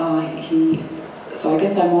 So I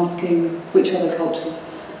guess I'm asking which other cultures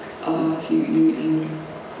you link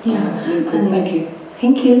with. Thank you.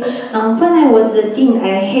 Thank you. When I was the dean,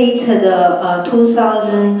 I hated the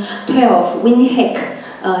 2012 WINHEC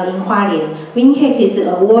in Hualien. WINHEC is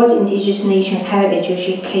a World Indigenous Nation Higher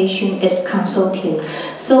Education as consortium.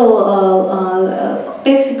 So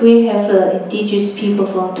basically we have indigenous people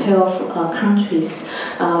from 12 countries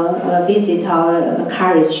visit our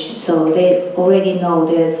college. So they already know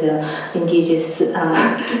there's indigenous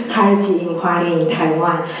college in Hualien in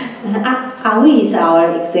Taiwan. Awi is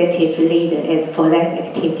our executive leader for that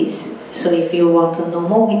activities. So if you want to know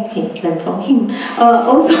more, you can learn from him.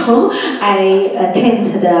 Also, I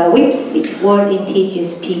attend the WIPSI, World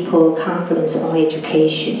Indigenous People Conference on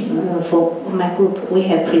Education. For my group, we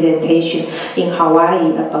have presentation in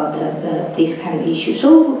Hawaii about this kind of issue.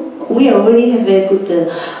 So we already have very good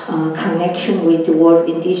connection with the world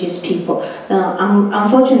indigenous people.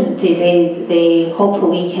 Unfortunately, they hope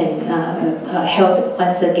we can held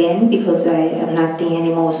once again because I am not dean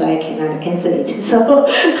anymore, so I cannot answer it. So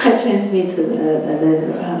I transmit to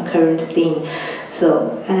the current dean.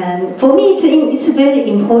 So, and for me, it's very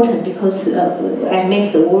important because I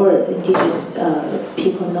make the world indigenous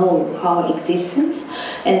people know our existence,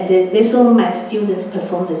 and they saw my students'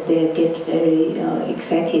 performance. They get very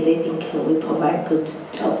excited. They think we provide good.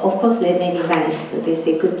 Of course, they may be nice. They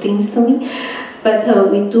say good things to me, but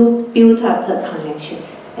we do build up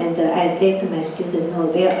connections. And I let my students know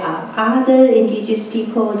there are other indigenous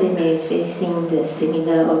people, they may be facing the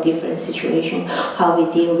similar or different situation, how we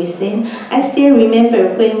deal with them. I still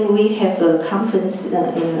remember when we have a conference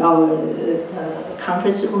in our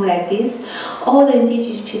conference room like this, all the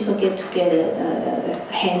indigenous people get together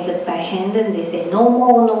hand by hand and they say, no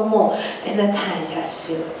more, no more. At that time, I just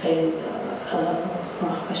feel very,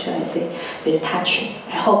 what should I say, very touching.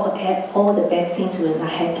 I hope all the bad things will not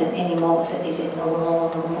happen anymore. So they say, no more,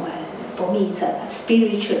 no more. For me, it's a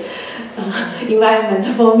spiritual environment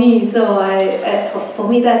for me. So for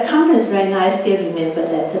me, that conference right now, I still remember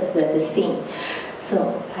that the scene.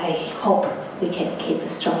 So I hope we can keep a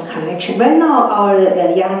strong connection. Right now, our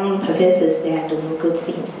young professors, they are doing good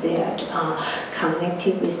things. They are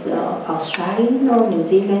connected with Australian or New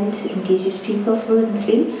Zealand indigenous people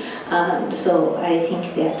fluently. So I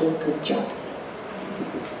think they are doing a good job.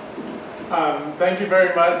 Thank you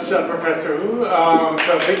very much, Professor Wu.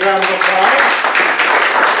 So big round of applause.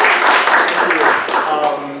 Thank you.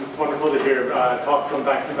 It's wonderful to hear talks on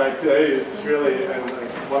back-to-back days, really, and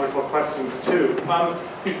wonderful questions too.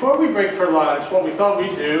 Before we break for lunch, what we thought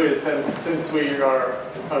we'd do is, since we are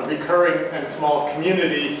a recurring and small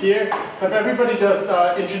community here, have everybody just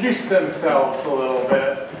introduce themselves a little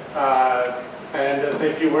bit and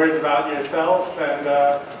say a few words about yourself, and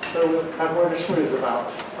so we'll have more to schmooze about.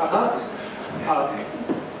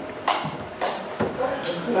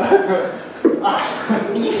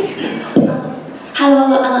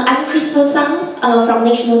 Hello, I'm Crystal Sang from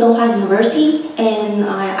National Donghua University, and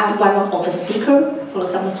I'm one of the speakers for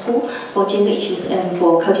summer school for gender issues and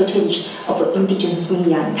for culture change of indigenous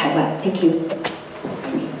media in Taiwan. Thank you.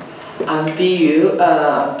 I'm Yu,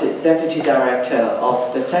 the Deputy Director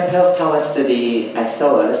of the Center of Taiwan Study at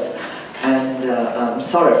SOAS, and I'm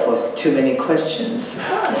sorry for too many questions.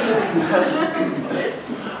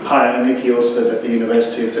 Hi, I'm Nicky Orsford at the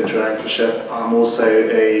University of Central Lancashire. I'm also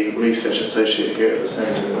a research associate here at the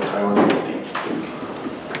Centre of Taiwan Studies.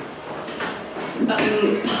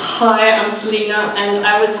 Hi, I'm Selena, and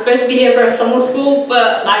I was supposed to be here for summer school,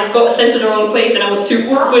 but I got sent to the wrong place and I was too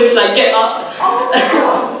awkward to get up.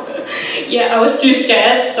 Yeah, I was too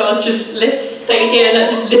scared, so I was just, let's stay here and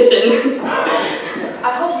just listen.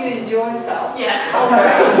 I hope you enjoy stuff. Yeah.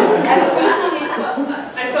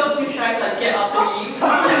 I felt too shy to get up and leave.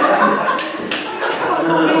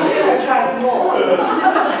 You should have tried more.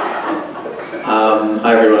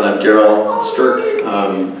 Hi everyone, I'm Daryl Sturck,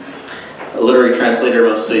 a literary translator,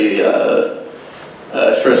 mostly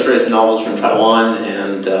short stories and novels from Taiwan,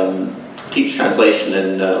 and teach translation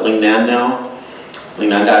in Lingnan now,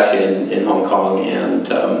 Lingnan Dashi in Hong Kong, and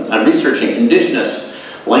I'm researching indigenous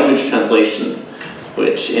language translation,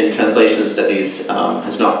 which in translation studies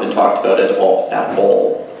has not been talked about at all.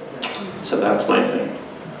 So that's my thing.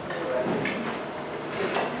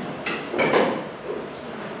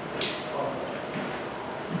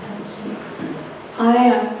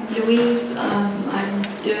 Hi, I'm Louise. I'm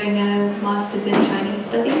doing a Master's in Chinese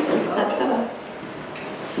Studies at SOAS.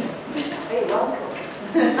 Hey, welcome.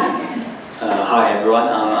 Hi everyone,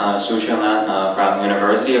 I'm Su Shenglan from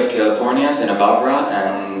University of California, Santa Barbara,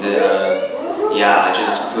 and yeah, I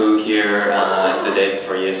just flew here the day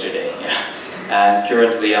before yesterday. Yeah. And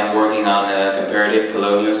currently I'm working on comparative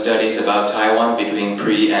colonial studies about Taiwan between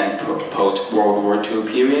pre- and post-World War II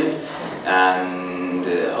period, and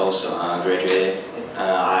also graduated.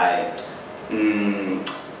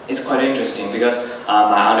 It's quite interesting because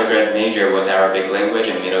my undergrad major was Arabic language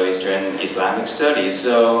and Middle Eastern Islamic studies,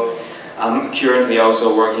 so I'm currently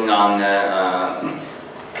also working on a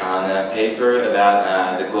paper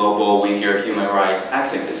about the global Uyghur human rights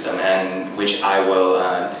activism, and which I will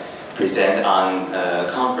present on a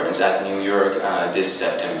conference at New York this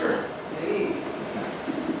September.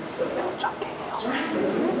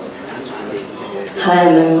 Hi,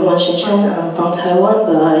 I'm Wan Shenchen. I'm from Taiwan,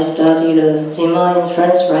 but I study cinema in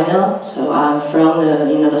France right now. So I'm from the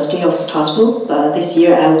University of Strasbourg, but this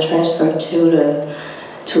year I will transfer to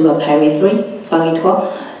Paris 3, Paris 3.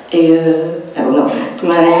 I don't know.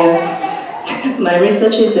 My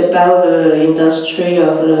research is about the industry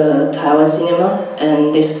of the Taiwan cinema,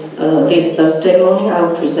 and this Thursday morning I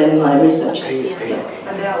will present my research.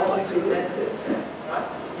 And they are all presenters.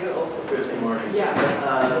 You also. Good morning. Yeah.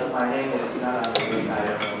 My name is Nana.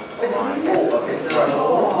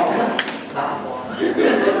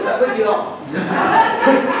 Good job.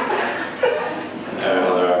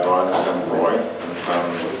 Hello everyone, I'm Roy. I'm from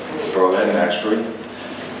Berlin actually.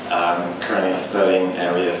 I'm currently studying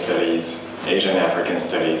area studies, Asian African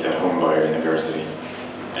studies at Humboldt University.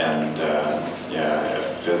 And yeah, I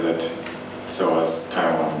visit SOAS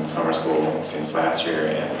Taiwan summer school since last year,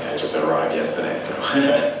 and I just arrived yesterday, so.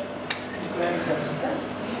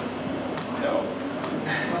 No.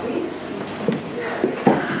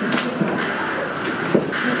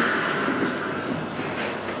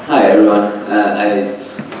 Hi everyone,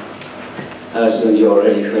 so you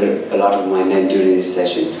already heard a lot of my name during this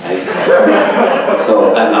session, right?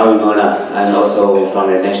 So I'm Arun Mona. I'm also from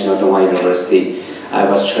the National Donghua University. I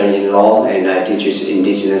was trained in law and I teach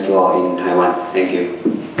indigenous law in Taiwan. Thank you.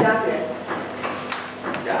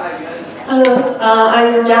 Hello,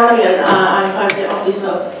 I'm Jia Yuan. I'm from the office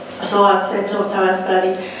of SOAS Center of Taiwan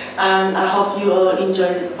Study, and I hope you all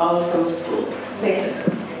enjoy our summer school. Thank you.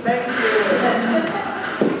 Thank you.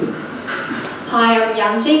 Hi, I'm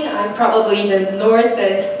Yang Jing. I'm probably the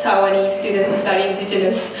northest Taiwanese student who study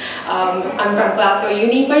Indigenous. I'm from Glasgow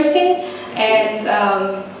University, and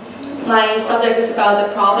my subject is about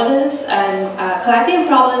the provenance and collecting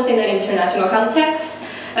provenance in an international context.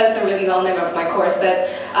 That's a really long name of my course, but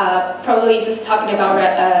probably just talking about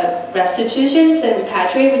restitutions and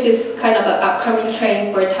repatriate, which is kind of an upcoming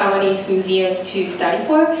trend for Taiwanese museums to study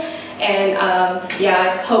for. And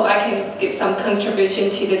yeah, I hope I can give some contribution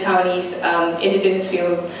to the Taiwanese indigenous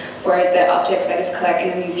field for the objects that is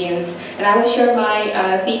collected in museums. And I will share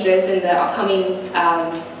my thesis in the upcoming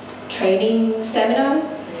training seminar.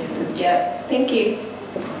 Yeah, thank you.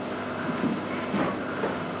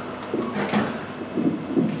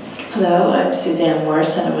 Hello, I'm Suzanne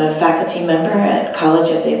Morris, and I'm a faculty member at College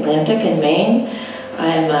of the Atlantic in Maine. I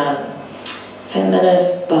am a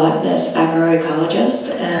feminist, botanist,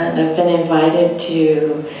 agroecologist, and I've been invited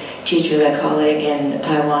to teach with a colleague in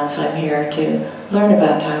Taiwan, so I'm here to learn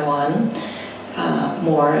about Taiwan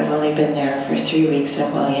more. I've only been there for 3 weeks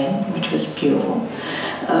at Hualien, which was beautiful.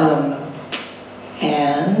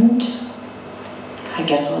 And I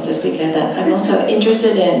guess I'll just leave it at that. I'm also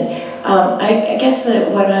interested in, I guess that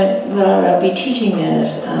what I'll be teaching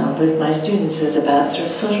is, with my students is about sort of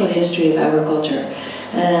social history of agriculture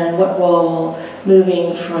and what role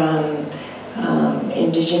moving from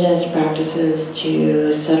indigenous practices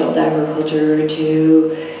to settled agriculture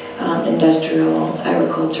to industrial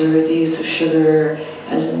agriculture, the use of sugar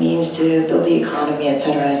as a means to build the economy,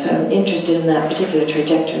 etc. So I'm interested in that particular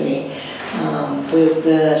trajectory with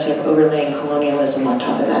the sort of overlaying colonialism on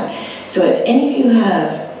top of that. So if any of you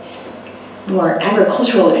have more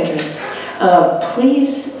agricultural interests,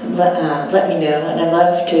 please let me know, and I'd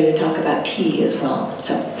love to talk about tea as well.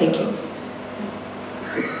 So thank you.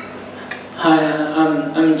 Hi,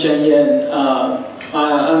 I'm Zhen Yan.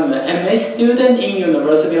 I'm an MA student in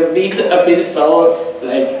University of Leeds, a bit so,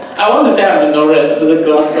 like, I want to say I'm a Norris, but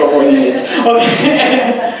Glasgow in it.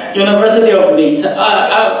 Okay, University of Leeds.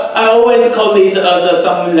 I always call Leeds as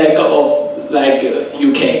something like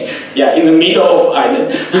UK. Yeah, in the middle of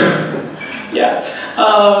Ireland. Yeah.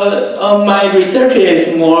 My research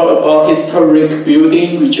is more about historic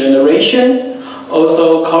building regeneration,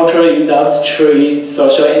 also cultural industries,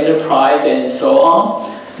 social enterprise, and so on.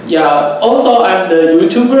 Yeah, also I'm the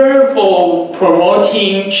YouTuber for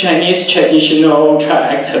promoting Chinese traditional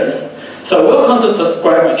tribe actors. So welcome to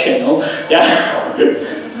subscribe my channel. Yeah.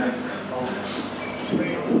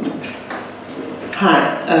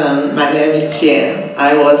 Hi, my name is Jian.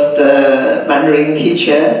 I was the Mandarin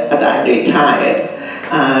teacher, but I'm retired.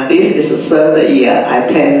 This is the third year I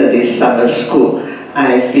attend this summer school.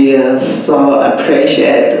 I feel so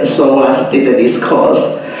appreciated SOAS did this course.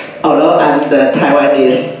 Although I'm the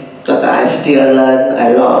Taiwanese, but I still learn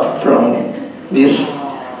a lot from this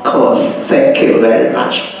course. Thank you very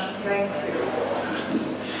much.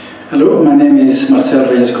 Hello, my name is Marcel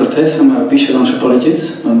Reyes Cortez. I'm a visual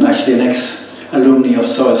anthropologist. I'm actually an ex-alumni of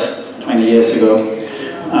SOAS 20 years ago,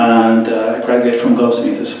 and I graduated from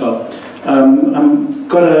Goldsmith as well. I've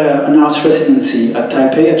got an arts residency at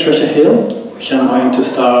Taipei at Treasure Hill, which I'm going to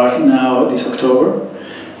start now this October.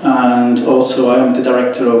 And also I am the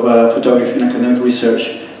director of photography and academic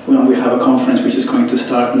research when we have a conference which is going to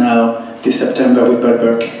start now this September with Bert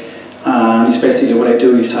Burke. And it's basically what I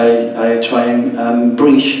do is I try and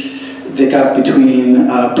bridge the gap between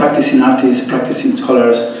practicing artists, practicing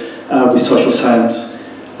scholars with social science.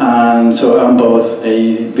 And so I'm both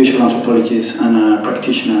a visual anthropologist and a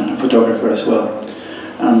practitioner and photographer as well.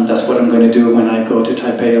 And that's what I'm going to do when I go to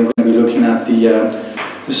Taipei. I'm going to be looking at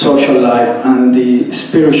the social life and the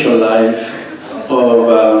spiritual life of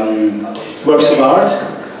works of art,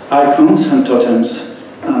 icons and totems.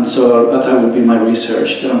 And so that will be my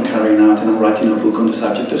research that I'm carrying out, and I'm writing a book on the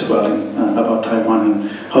subject as well about Taiwan, and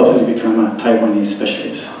hopefully become a Taiwanese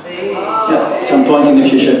specialist. Yeah, some point in the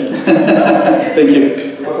future. Thank you.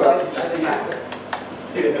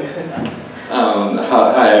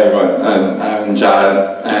 Hi everyone, I'm John,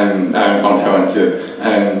 and I'm from Taiwan too.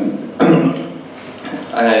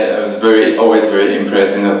 I was always very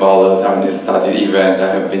impressed about the Taiwanese study event I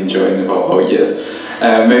have been joining for 4 years.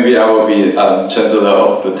 Maybe I will be chancellor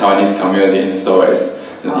of the Taiwanese community in SOAS.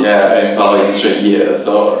 Yeah, I'm following 3 years,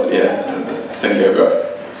 so yeah, thank you everyone.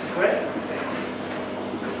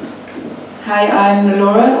 Hi, I'm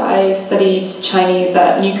Laura. I studied Chinese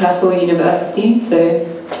at Newcastle University, so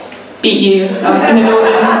beat you in the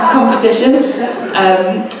Northern competition.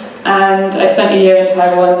 And I spent a year in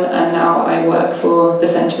Taiwan, and now I work for the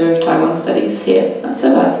Center of Taiwan Studies here at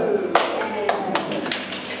SOAS.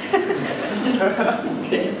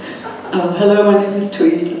 Hello, my name is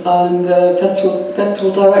Tweed. I'm the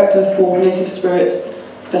festival director for Native Spirit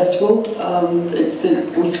Festival.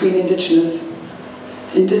 We screen indigenous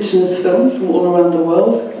films from all around the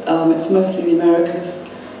world. It's mostly the Americas,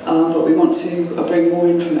 but we want to bring more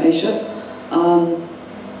in from Asia. And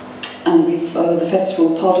part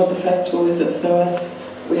of the festival is at SOAS.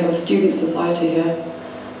 We have a student society here.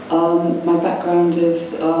 My background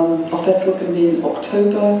is, our festival is going to be in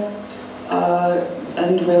October,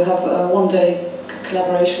 and we'll have a one-day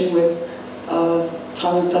collaboration with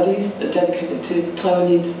Taiwan Studies dedicated to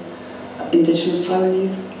Indigenous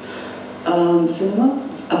Taiwanese cinema.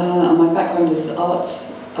 And my background is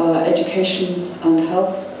arts, education and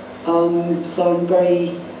health. So I'm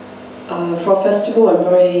very, for our festival, I'm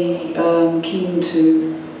very keen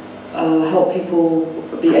to help people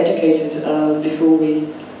be educated before we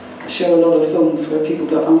show a lot of films where people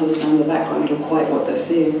don't understand the background or quite what they're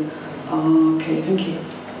seeing. Okay, thank you.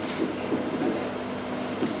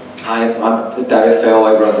 Hi, I'm David Fell.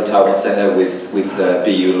 I run the Taiwan Center with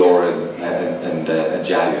BU Laura and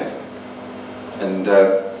Jiayuan. And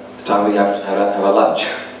it's time we have a lunch.